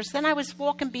teenage years, then I was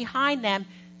walking behind them,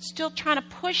 still trying to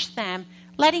push them,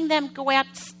 letting them go out,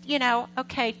 you know,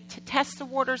 okay, to test the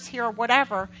waters here or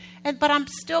whatever. But I'm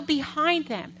still behind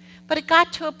them. But it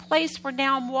got to a place where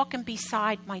now I'm walking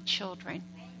beside my children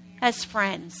as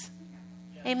friends.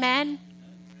 Amen?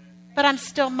 But I'm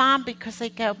still mom because they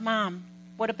go, Mom,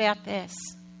 what about this?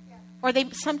 Or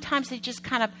sometimes they just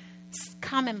kind of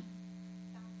come and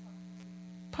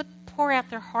pour out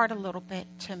their heart a little bit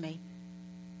to me.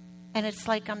 And it's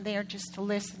like I'm there just to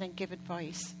listen and give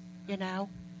advice, you know.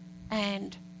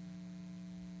 And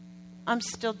I'm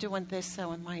still doing this,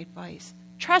 though, in my advice.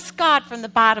 Trust God from the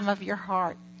bottom of your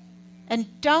heart.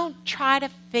 And don't try to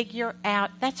figure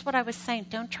out. That's what I was saying.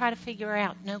 Don't try to figure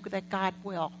out. Know that God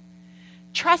will.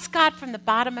 Trust God from the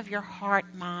bottom of your heart,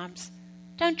 moms.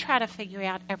 Don't try to figure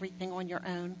out everything on your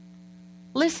own.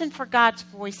 Listen for God's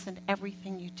voice in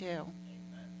everything you do.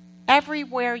 Amen.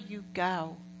 Everywhere you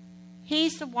go.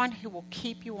 He's the one who will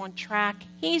keep you on track.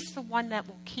 He's the one that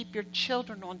will keep your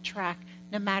children on track,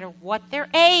 no matter what their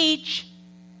age.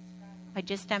 I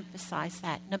just emphasize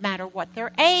that. No matter what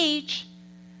their age.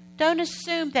 Don't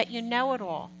assume that you know it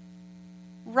all.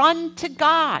 Run to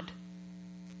God.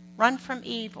 Run from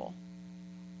evil.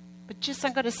 But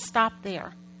I'm going to stop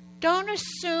there. Don't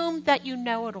assume that you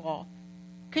know it all.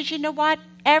 Because you know what?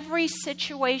 Every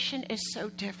situation is so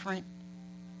different.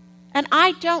 And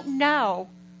I don't know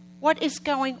what is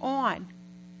going on.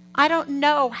 I don't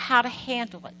know how to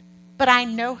handle it. But I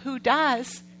know who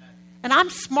does. And I'm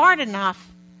smart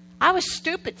enough. I was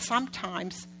stupid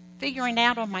sometimes, figuring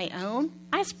out on my own.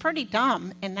 I was pretty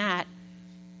dumb in that.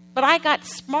 But I got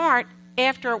smart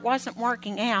after it wasn't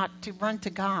working out to run to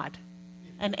God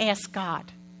and ask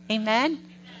God. Amen?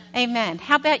 Amen.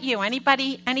 How about you?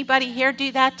 Anybody here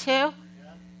do that too?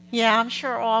 Yeah, I'm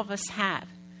sure all of us have.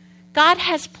 God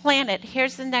has planted.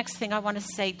 Here's the next thing I want to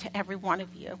say to every one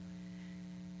of you.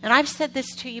 And I've said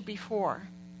this to you before.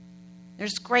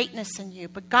 There's greatness in you,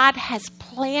 but God has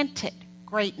planted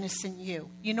greatness in you.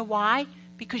 You know why?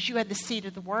 Because you had the seed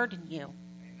of the word in you.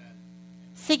 Amen.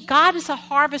 See, God is a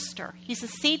harvester. He's a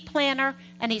seed planter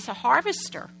and he's a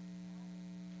harvester.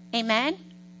 Amen?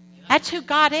 That's who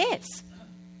God is.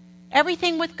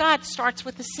 Everything with God starts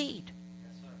with a seed.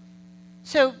 Yes,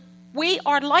 so we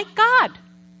are like God.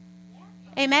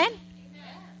 Amen? Amen?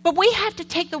 But we have to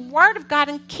take the word of God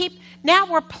and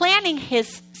now we're planting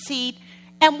his seed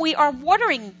and we are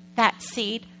watering that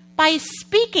seed by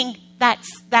speaking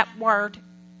that word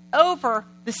over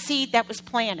the seed that was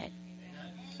planted.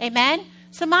 Amen? Amen?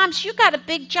 So moms, you got a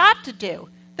big job to do.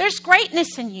 There's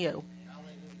greatness in you.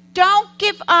 Don't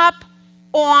give up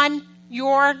on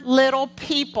your little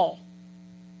people.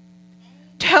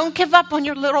 Don't give up on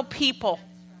your little people.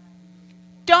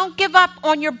 Don't give up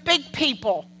on your big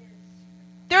people.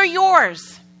 They're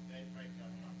yours.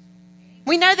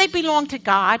 We know they belong to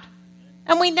God.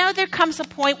 And we know there comes a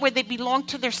point where they belong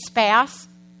to their spouse.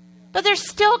 But there's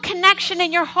still a connection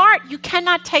in your heart. You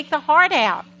cannot take the heart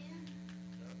out.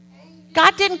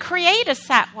 God didn't create us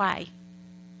that way.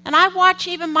 And I watch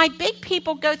even my big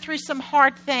people go through some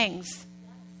hard things.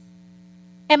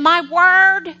 And my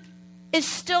word is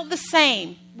still the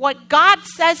same. What God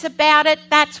says about it,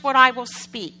 that's what I will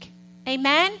speak.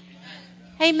 Amen?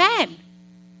 Amen.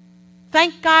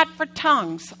 Thank God for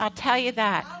tongues. I'll tell you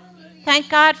that. Thank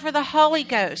God for the Holy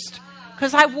Ghost.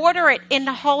 Because I water it in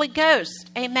the Holy Ghost.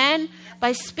 Amen?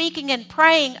 By speaking and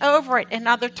praying over it in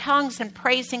other tongues and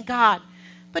praising God.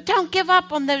 But don't give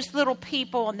up on those little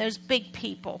people and those big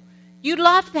people. You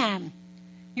love them.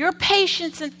 Your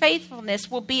patience and faithfulness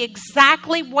will be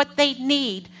exactly what they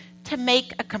need to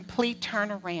make a complete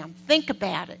turnaround. Think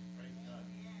about it.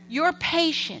 Your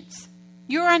patience,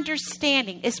 your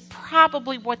understanding is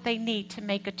probably what they need to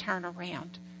make a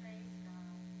turnaround.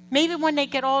 Maybe when they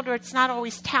get older, it's not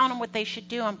always telling them what they should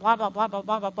do and blah, blah, blah, blah,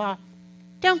 blah, blah, blah.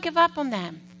 Don't give up on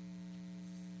them.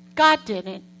 God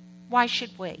didn't. Why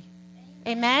should we?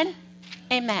 Amen?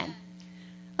 Amen.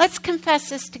 Let's confess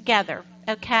this together,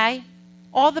 okay?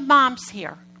 All the moms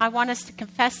here, I want us to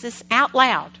confess this out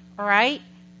loud, all right?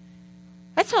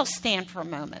 Let's all stand for a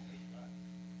moment.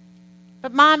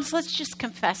 But moms, let's just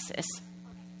confess this.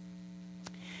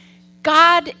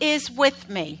 God is with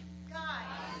me. God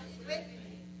is with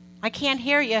me. I can't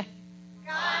hear you.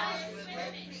 God is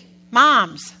with me.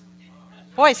 Moms.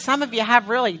 Boy, some of you have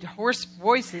really hoarse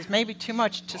voices, maybe too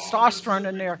much testosterone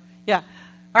in there. Yeah.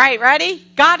 All right, ready?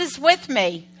 God is with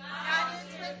me. God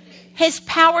is with me. His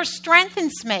power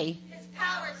strengthens me. His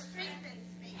power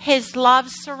strengthens me. His love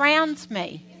surrounds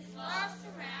me, His love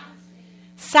surrounds me.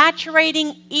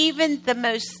 saturating even the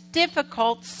most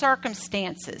difficult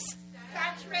circumstances.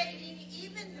 Saturating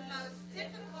even the most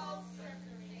difficult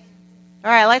circumstances.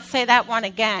 All right, let's say that one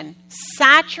again.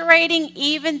 Saturating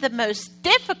even the most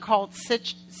difficult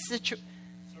circumstances.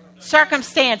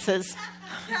 Saturating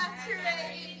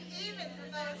even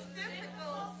the most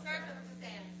difficult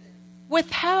circumstances. With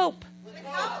hope. With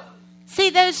hope. See,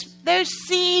 those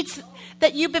seeds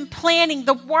that you've been planting,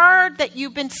 the word that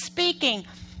you've been speaking,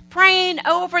 praying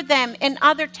over them in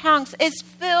other tongues is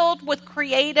filled with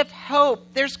creative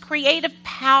hope. There's creative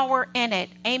power in it.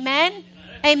 Amen?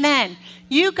 Amen.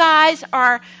 You guys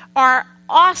are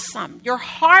awesome. You're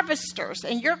harvesters,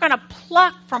 and you're going to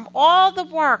pluck from all the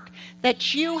work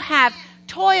that you have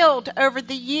toiled over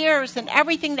the years and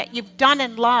everything that you've done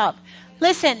in love.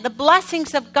 Listen, the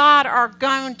blessings of God are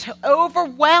going to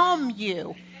overwhelm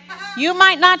you. You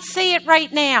might not see it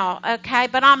right now, okay?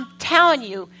 But I'm telling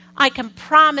you, I can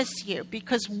promise you,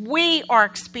 because we are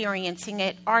experiencing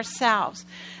it ourselves,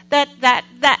 that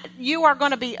you are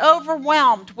going to be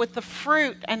overwhelmed with the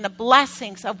fruit and the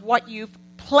blessings of what you've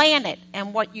planted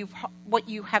and what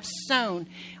you have sown,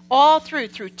 all through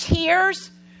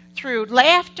tears, through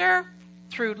laughter,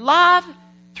 through love,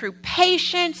 through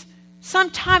patience,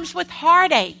 sometimes with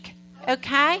heartache,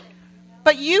 okay?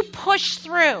 But you push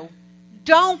through.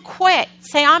 Don't quit.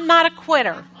 Say, I'm not a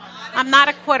quitter. I'm not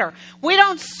a quitter. We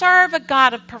don't serve a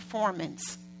God of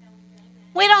performance.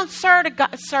 We don't serve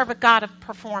a God of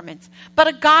performance, but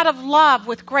a God of love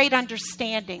with great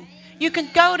understanding. You can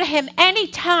go to him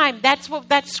anytime. That's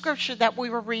scripture that we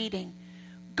were reading.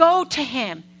 Go to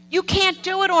him. You can't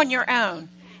do it on your own.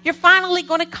 You're finally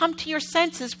going to come to your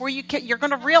senses where you're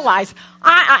going to realize,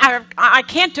 I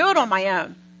can't do it on my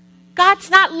own.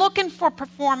 God's not looking for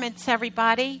performance,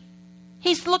 everybody.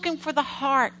 He's looking for the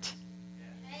heart.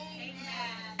 Amen.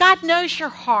 God knows your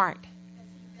heart.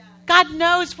 God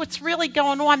knows what's really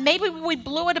going on. Maybe we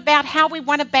blew it about how we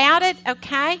went about it,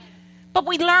 okay? But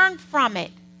we learned from it.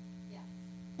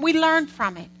 We learned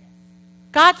from it.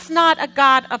 God's not a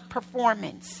God of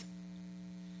performance,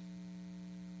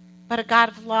 but a God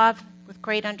of love with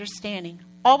great understanding.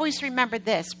 Always remember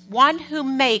this. One who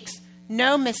makes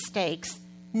no mistakes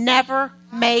never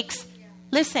makes,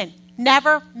 listen,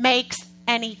 never makes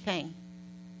anything.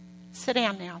 Sit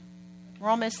down now. We're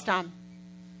almost done.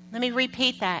 Let me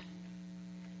repeat that.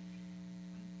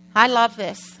 I love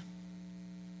this.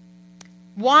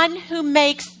 One who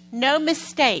makes no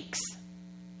mistakes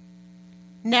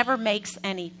never makes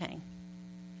anything.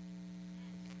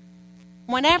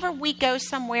 Whenever we go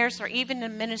somewhere, or even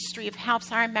in Ministry of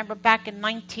Helps, I remember back in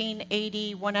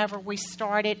 1980, whenever we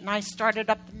started, and I started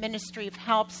up the Ministry of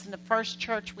Helps in the first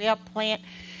church we helped plant,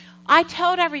 I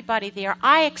told everybody there,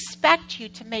 I expect you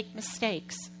to make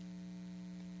mistakes.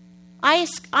 I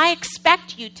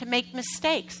expect you to make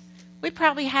mistakes. We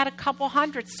probably had a couple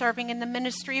hundred serving in the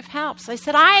Ministry of Helps. I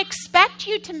said, I expect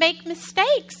you to make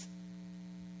mistakes.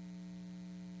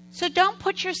 So don't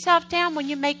put yourself down when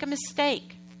you make a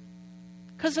mistake.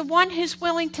 Because the one who's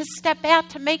willing to step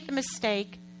out to make the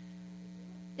mistake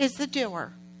is the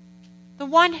doer. The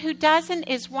one who doesn't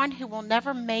is one who will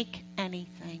never make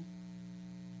anything.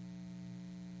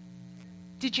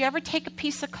 Did you ever take a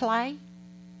piece of clay?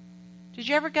 Did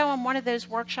you ever go on one of those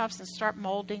workshops and start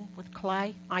molding with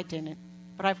clay? I didn't,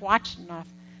 but I've watched enough.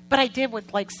 But I did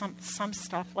with like some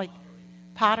stuff, like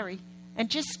pottery. And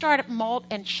just started mold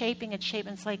and shaping.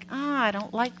 It's like, I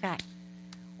don't like that.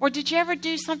 Or did you ever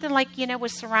do something like,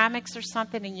 with ceramics or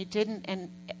something and you didn't, and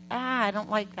I don't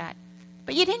like that.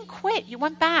 But you didn't quit. You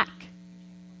went back.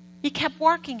 You kept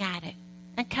working at it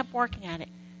and kept working at it.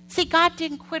 See, God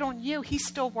didn't quit on you. He's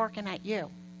still working at you.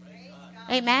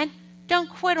 Amen? Don't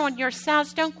quit on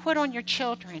yourselves. Don't quit on your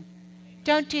children.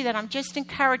 Don't do that. I'm just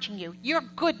encouraging you. You're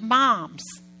good moms.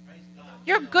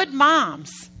 You're good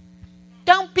moms.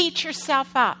 Don't beat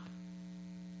yourself up.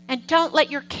 And don't let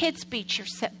your kids beat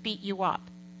you up.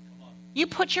 You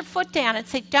put your foot down and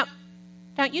say,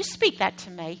 don't you speak that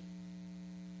to me.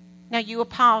 Now you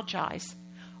apologize.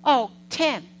 Oh,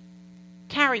 Tim,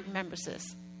 Carrie remembers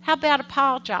this. How about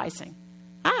apologizing?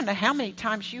 I don't know how many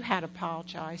times you had to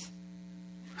apologize.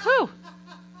 Whew.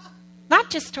 Not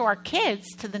just to our kids,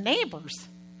 to the neighbors.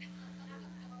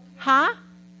 Huh?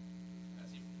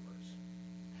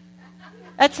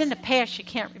 That's in the past. You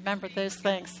can't remember those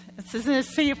things. It's in a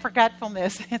sea of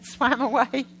forgetfulness. It swam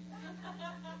away.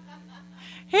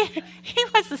 He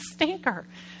was a stinker.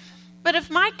 But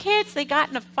if my kids, they got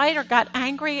in a fight or got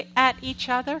angry at each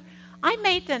other, I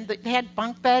made them, they had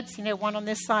bunk beds, one on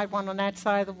this side, one on that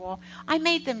side of the wall. I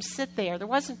made them sit there. There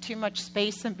wasn't too much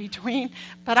space in between,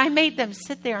 but I made them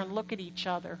sit there and look at each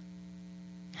other,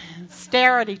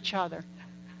 stare at each other.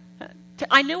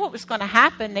 I knew what was going to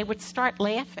happen. They would start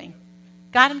laughing.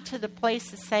 Got them to the place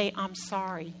to say, I'm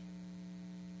sorry.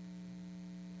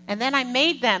 And then I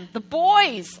made them, the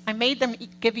boys, I made them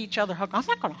give each other a hug. I was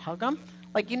not going to hug them.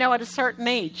 At a certain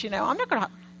age, I'm not going to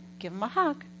give them a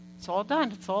hug. It's all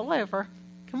done. It's all over.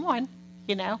 Come on.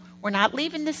 We're not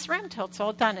leaving this room till it's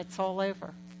all done. It's all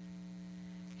over.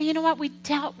 And you know what? We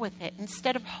dealt with it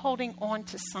instead of holding on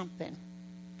to something.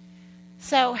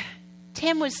 So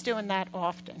Tim was doing that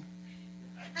often.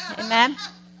 Amen?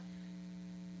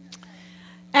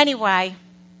 Anyway.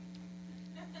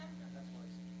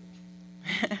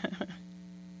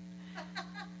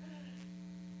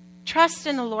 Trust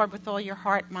in the Lord with all your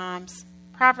heart, moms.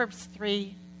 Proverbs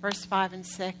 3, verse 5 and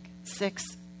 6.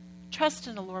 Trust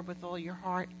in the Lord with all your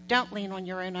heart. Don't lean on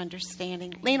your own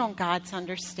understanding. Lean on God's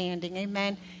understanding.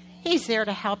 Amen. He's there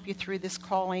to help you through this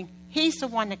calling. He's the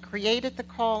one that created the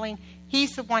calling.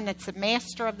 He's the one that's the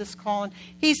master of this calling.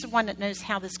 He's the one that knows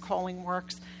how this calling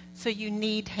works. So you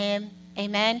need him.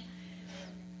 Amen.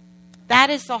 That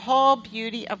is the whole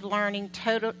beauty of learning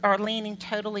leaning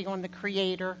totally on the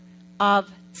creator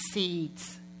of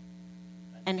seeds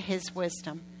and his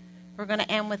wisdom. We're going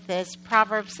to end with this.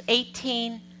 Proverbs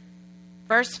 18,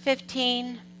 verse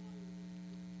 15.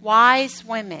 Wise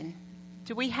women.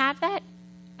 Do we have that?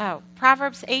 Oh,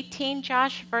 Proverbs 18,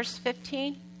 Josh, verse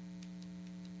 15.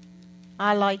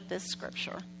 I like this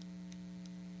scripture.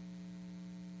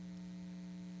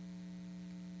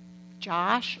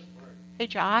 Josh. Hey,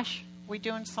 Josh. We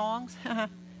doing songs?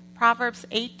 Proverbs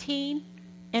 18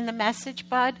 in the Message,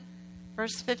 bud.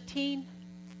 Verse 15.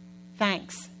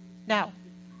 Thanks. No.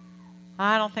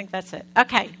 I don't think that's it.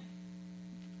 Okay.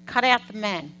 Cut out the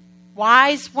men.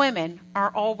 Wise women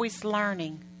are always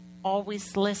learning,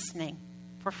 always listening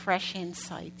for fresh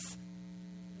insights.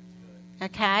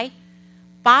 Okay?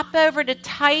 Bop over to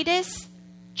Titus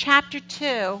chapter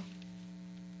 2.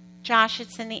 Josh,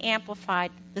 it's in the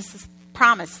Amplified. This is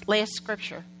promise, last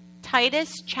scripture.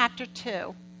 Titus chapter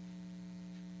 2,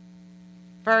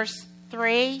 verse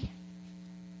 3,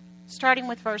 starting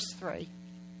with verse 3.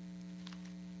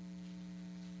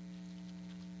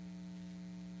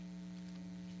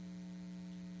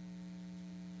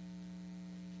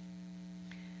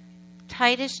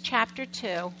 Titus chapter 2.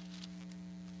 Are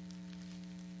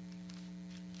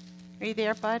you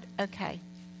there, bud? Okay.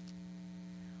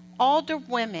 Older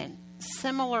women,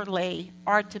 similarly,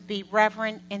 are to be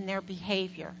reverent in their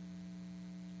behavior.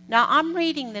 Now, I'm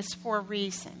reading this for a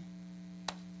reason.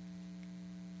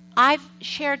 I've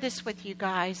shared this with you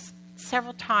guys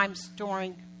several times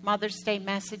during Mother's Day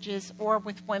messages or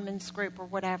with women's group or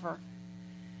whatever.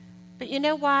 But you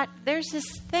know what? There's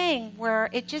this thing where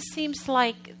it just seems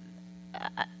like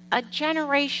a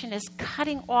generation is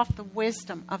cutting off the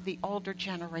wisdom of the older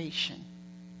generation.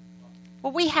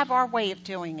 Well, we have our way of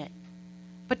doing it.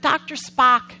 But Dr.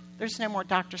 Spock, there's no more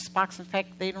Dr. Spocks. In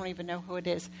fact, they don't even know who it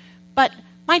is. But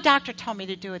my doctor told me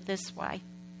to do it this way.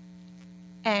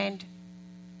 And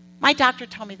my doctor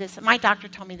told me this, and my doctor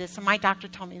told me this, and my doctor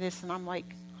told me this. And I'm like,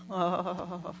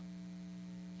 oh.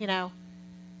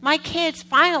 My kids,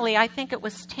 finally, I think it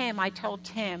was Tim. I told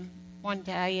Tim one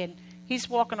day, and he's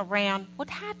walking around. What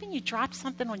happened? You dropped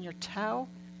something on your toe?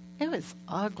 It was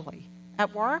ugly.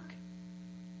 At work?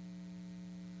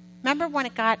 Remember when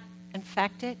it got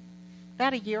infected?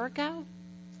 About a year ago?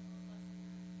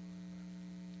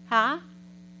 Huh?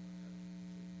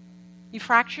 You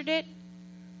fractured it?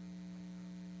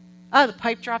 Oh, the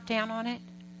pipe dropped down on it?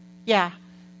 Yeah.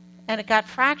 And it got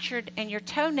fractured, and your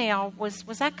toenail, was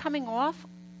that coming off?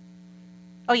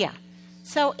 Oh, yeah.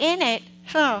 So in it,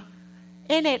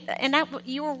 and that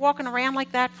you were walking around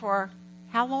like that for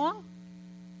how long?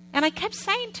 And I kept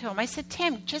saying to him, I said,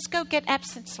 Tim, just go get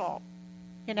Epsom salt.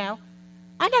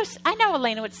 I know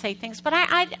Elena would say things, but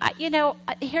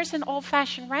here's an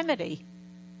old-fashioned remedy.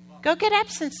 Go get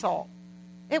Epsom salt.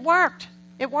 It worked.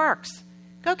 It works.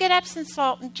 Go get Epsom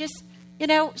salt and just,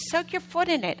 soak your foot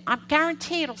in it. I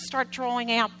guarantee it'll start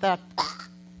drawing out the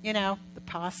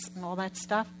pus and all that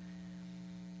stuff.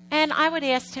 And I would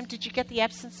ask him, did you get the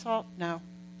Epsom salt? No.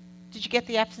 Did you get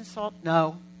the Epsom salt?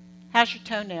 No. How's your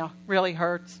toenail? Really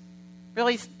hurts.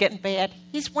 Really getting bad.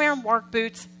 He's wearing work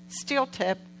boots, steel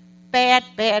tip. Bad,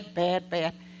 bad, bad,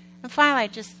 bad. And finally I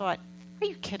just thought, are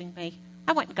you kidding me?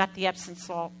 I went and got the Epsom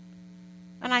salt.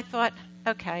 And I thought,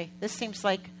 okay, this seems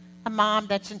like a mom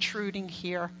that's intruding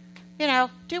here.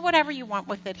 do whatever you want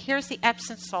with it. Here's the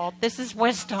Epsom salt. This is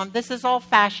wisdom. This is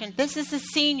old-fashioned. This is a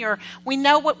senior. We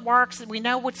know what works, and we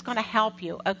know what's going to help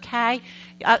you, okay?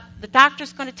 The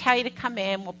doctor's going to tell you to come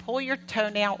in. We'll pull your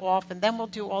toenail off, and then we'll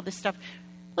do all this stuff.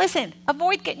 Listen,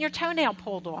 avoid getting your toenail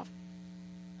pulled off.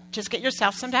 Just get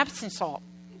yourself some Epsom salt.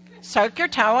 Soak your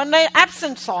toe in the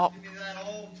Epsom salt. Give me that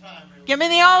old time. Give me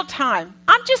the old time.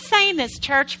 I'm just saying this,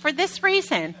 church, for this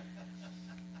reason.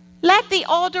 Let the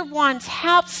older ones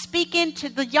help speak into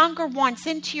the younger ones,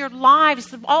 into your lives.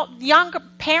 The younger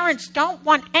parents don't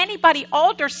want anybody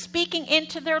older speaking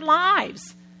into their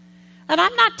lives. And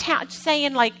I'm not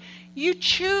saying like you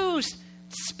choose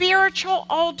spiritual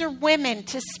older women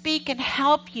to speak and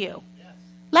help you.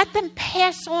 Let them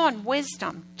pass on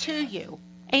wisdom to you.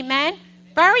 Amen?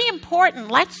 Very important.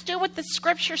 Let's do what the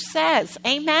scripture says.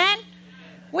 Amen?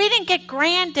 We didn't get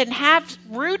grand and have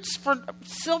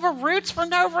silver roots for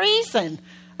no reason.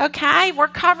 Okay? We're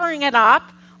covering it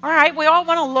up. All right? We all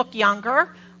want to look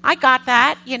younger. I got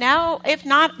that. If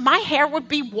not, my hair would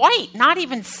be white, not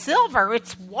even silver.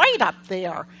 It's white up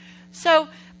there.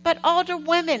 But older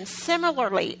women,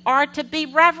 similarly, are to be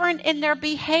reverent in their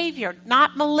behavior,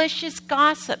 not malicious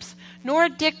gossips, nor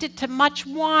addicted to much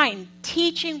wine,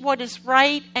 teaching what is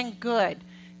right and good.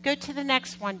 Go to the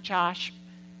next one, Josh.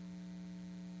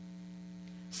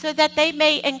 So that they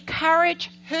may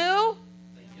encourage who?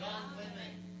 The young women.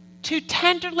 To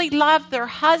tenderly love their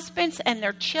husbands and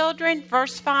their children.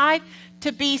 Verse 5.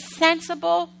 To be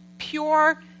sensible,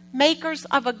 pure, makers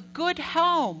of a good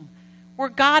home where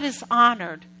God is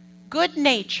honored,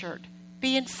 good-natured,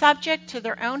 being subject to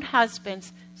their own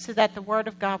husbands so that the word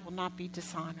of God will not be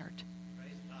dishonored.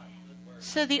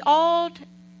 So the old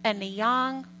and the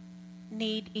young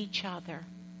need each other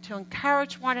to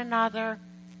encourage one another,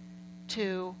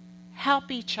 to help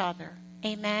each other.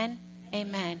 Amen?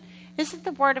 Amen. Isn't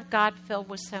the word of God filled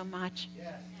with so much?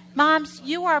 Yes. Moms,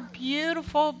 you are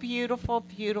beautiful, beautiful,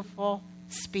 beautiful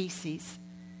species.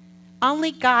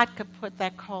 Only God could put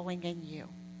that calling in you.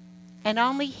 And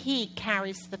only He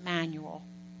carries the manual.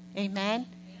 Amen?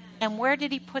 And where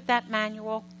did He put that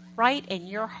manual? Right in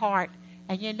your heart.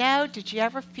 And did you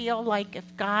ever feel like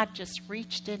if God just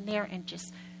reached in there and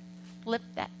just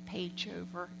flipped that page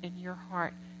over in your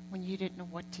heart when you didn't know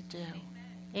what to do?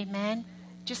 Amen?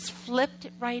 Just flipped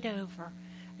it right over.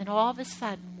 And all of a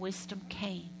sudden, wisdom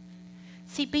came.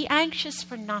 See, be anxious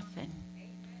for nothing.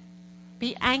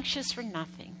 Be anxious for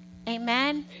nothing.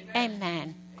 Amen?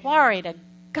 Amen. Glory to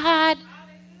God.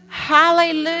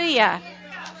 Hallelujah.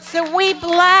 So we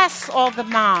bless all the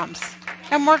moms.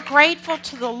 And we're grateful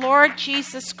to the Lord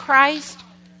Jesus Christ,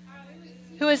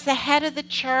 who is the head of the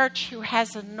church, who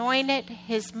has anointed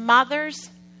His mothers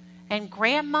and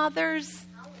grandmothers.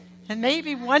 And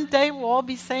maybe one day we'll all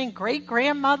be saying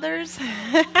great-grandmothers.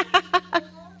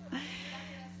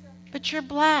 But you're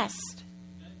blessed.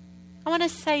 I want to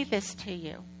say this to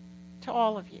you, to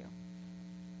all of you.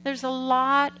 There's a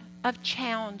lot of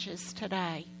challenges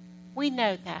today. We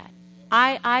know that.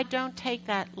 I don't take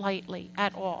that lightly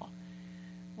at all.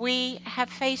 We have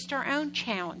faced our own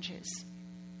challenges.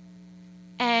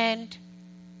 And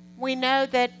we know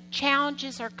that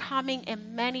challenges are coming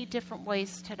in many different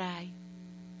ways today.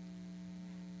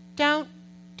 Don't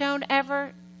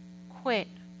ever quit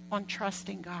on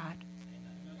trusting God.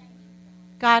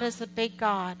 God is a big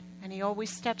God, and He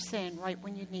always steps in right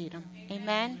when you need Him.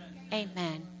 Amen?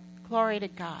 Amen. Glory to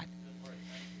God.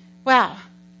 Well,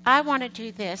 I want to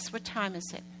do this. What time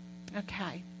is it?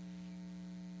 Okay.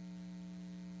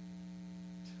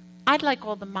 I'd like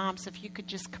all the moms, if you could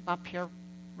just come up here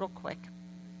real quick.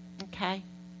 Okay?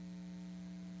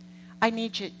 I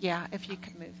need you, if you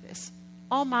could move this.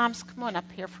 All moms, come on up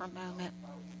here for a moment.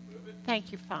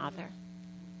 Thank you, Father.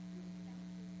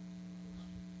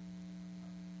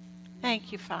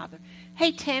 Thank you, Father.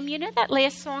 Hey, Tim, you know that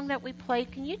last song that we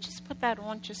played? Can you just put that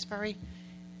on just very,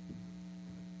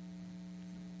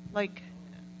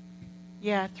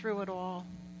 through it all.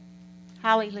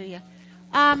 Hallelujah.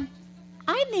 I'm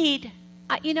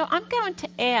going to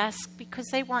ask, because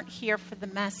they weren't here for the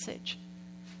message,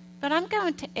 but I'm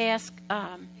going to ask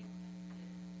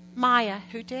Maya,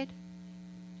 who did?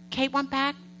 Kate went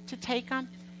back to take them.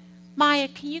 Maya,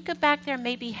 can you go back there and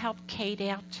maybe help Kate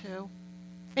out too?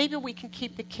 Maybe we can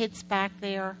keep the kids back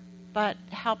there, but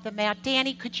help them out.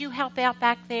 Danny, could you help out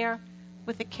back there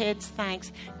with the kids?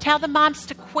 Thanks. Tell the moms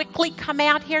to quickly come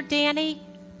out here, Danny.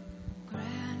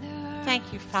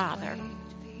 Thank you, Father.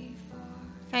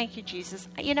 Thank you, Jesus.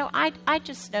 I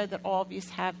just know that all of you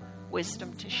have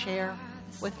wisdom to share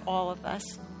with all of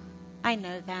us. I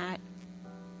know that.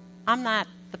 I'm not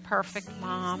the perfect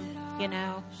mom,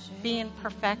 being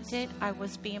perfected. I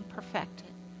was being perfected.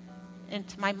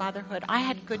 into my motherhood, I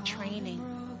had good training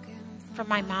from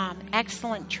my mom,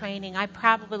 excellent training. I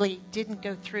probably didn't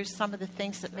go through some of the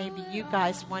things that maybe you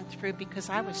guys went through because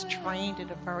I was trained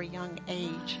at a very young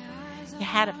age. You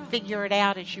had to figure it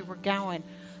out as you were going.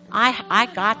 I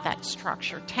got that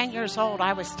structure. 10 years old,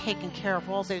 I was taking care of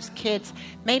all those kids.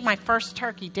 Made my first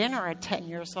turkey dinner at 10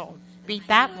 years old. Beat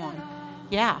that one.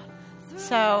 Yeah.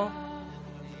 So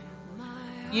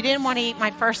you didn't want to eat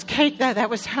my first cake, though. That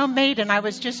was homemade, and I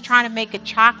was just trying to make it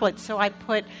chocolate. So I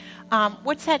put,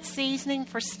 what's that seasoning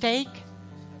for steak?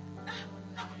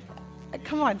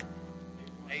 Come on.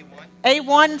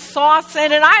 A1 sauce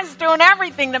in it. I was doing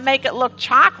everything to make it look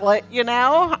chocolate, you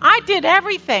know. I did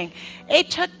everything.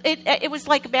 It was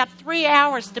like about 3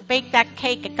 hours to bake that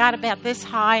cake. It got about this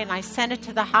high, and I sent it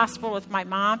to the hospital with my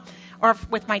mom, or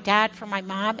with my dad for my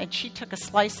mom, and she took a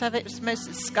slice of it. It was the most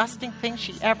disgusting thing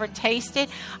she ever tasted.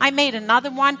 I made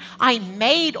another one. I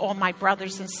made all my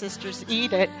brothers and sisters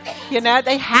eat it. You know,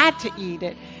 they had to eat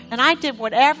it. And I did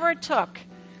whatever it took,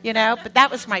 you know, but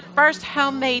that was my first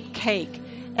homemade cake.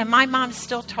 And my mom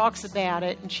still talks about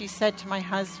it. And she said to my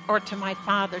husband, or to my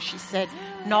father, she said,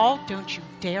 "No, don't you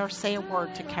dare say a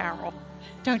word to Carol.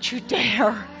 Don't you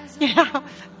dare." You know,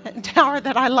 and tell her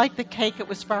that I like the cake. It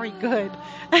was very good.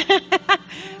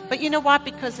 But you know what?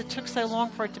 Because it took so long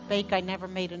for it to bake, I never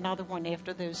made another one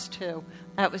after those two.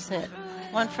 That was it.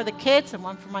 One for the kids and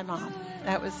one for my mom.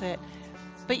 That was it.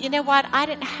 But you know what? I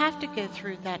didn't have to go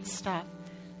through that stuff.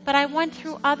 But I went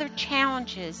through other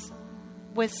challenges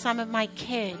with some of my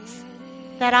kids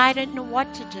that I didn't know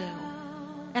what to do.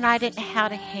 And I didn't know how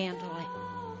to handle it.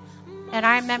 And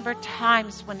I remember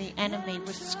times when the enemy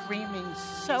was screaming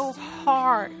so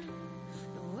hard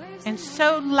and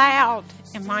so loud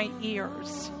in my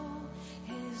ears.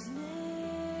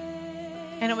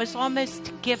 And it was almost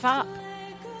to give up.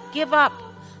 Give up.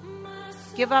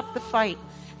 Give up the fight.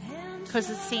 Because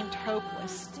it seemed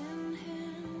hopeless.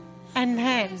 And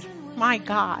then, my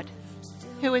God,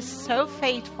 who is so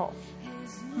faithful,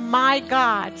 my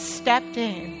God stepped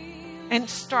in and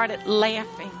started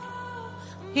laughing.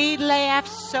 He laughed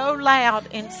so loud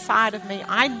inside of me.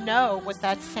 I know what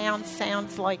that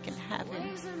sounds like in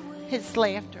heaven. His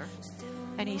laughter.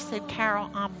 And he said,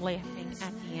 "Carol, I'm laughing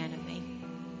at the enemy."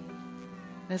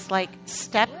 It's like,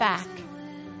 step back.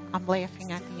 I'm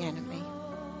laughing at the enemy.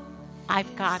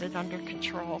 I've got it under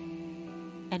control.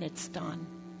 And it's done.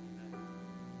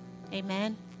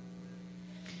 Amen.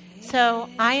 So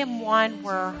I am one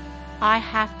where I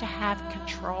have to have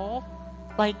control.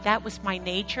 Like that was my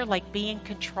nature, like being in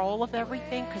control of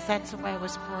everything, because that's the way I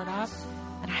was brought up.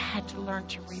 And I had to learn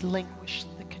to relinquish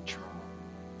the control.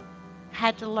 I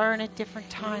had to learn at different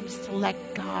times to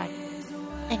let God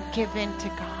and give in to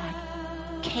God,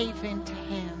 cave into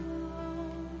Him.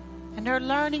 And there are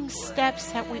learning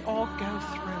steps that we all go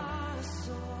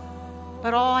through.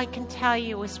 But all I can tell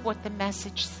you is what the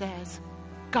message says.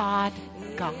 God,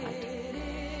 God.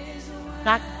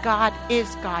 Not God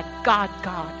is God, God,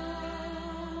 God.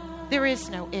 There is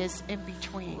no is in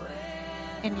between.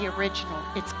 In the original,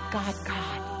 it's God,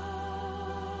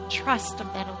 God. Trust Him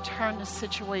that He'll turn the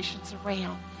situations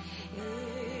around.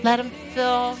 Let Him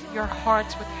fill your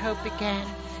hearts with hope again.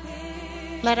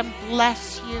 Let Him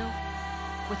bless you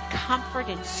with comfort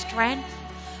and strength.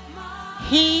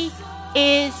 He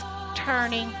is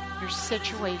turning your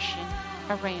situation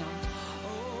around.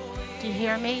 Do you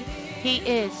hear me? He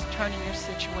is turning your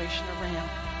situation around.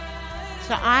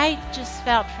 So I just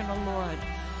felt from the Lord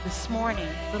this morning,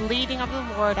 the leading of the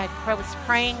Lord. I was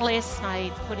praying last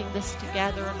night, putting this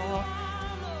together and all.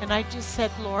 And I just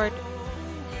said, Lord,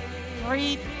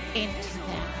 breathe into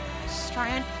them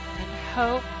strength and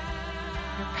hope,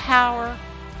 your power,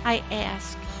 I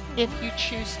ask, if you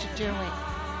choose to do it.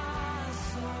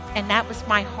 And that was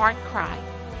my heart cry.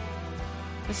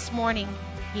 This morning,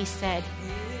 He said,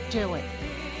 do it.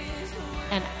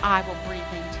 And I will breathe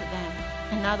into them.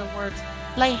 In other words,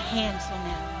 lay hands on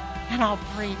them, and I'll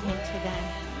breathe into them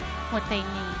what they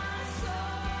need.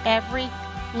 Every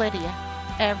Lydia,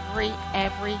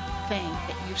 everything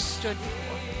that you stood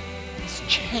for is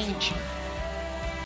changing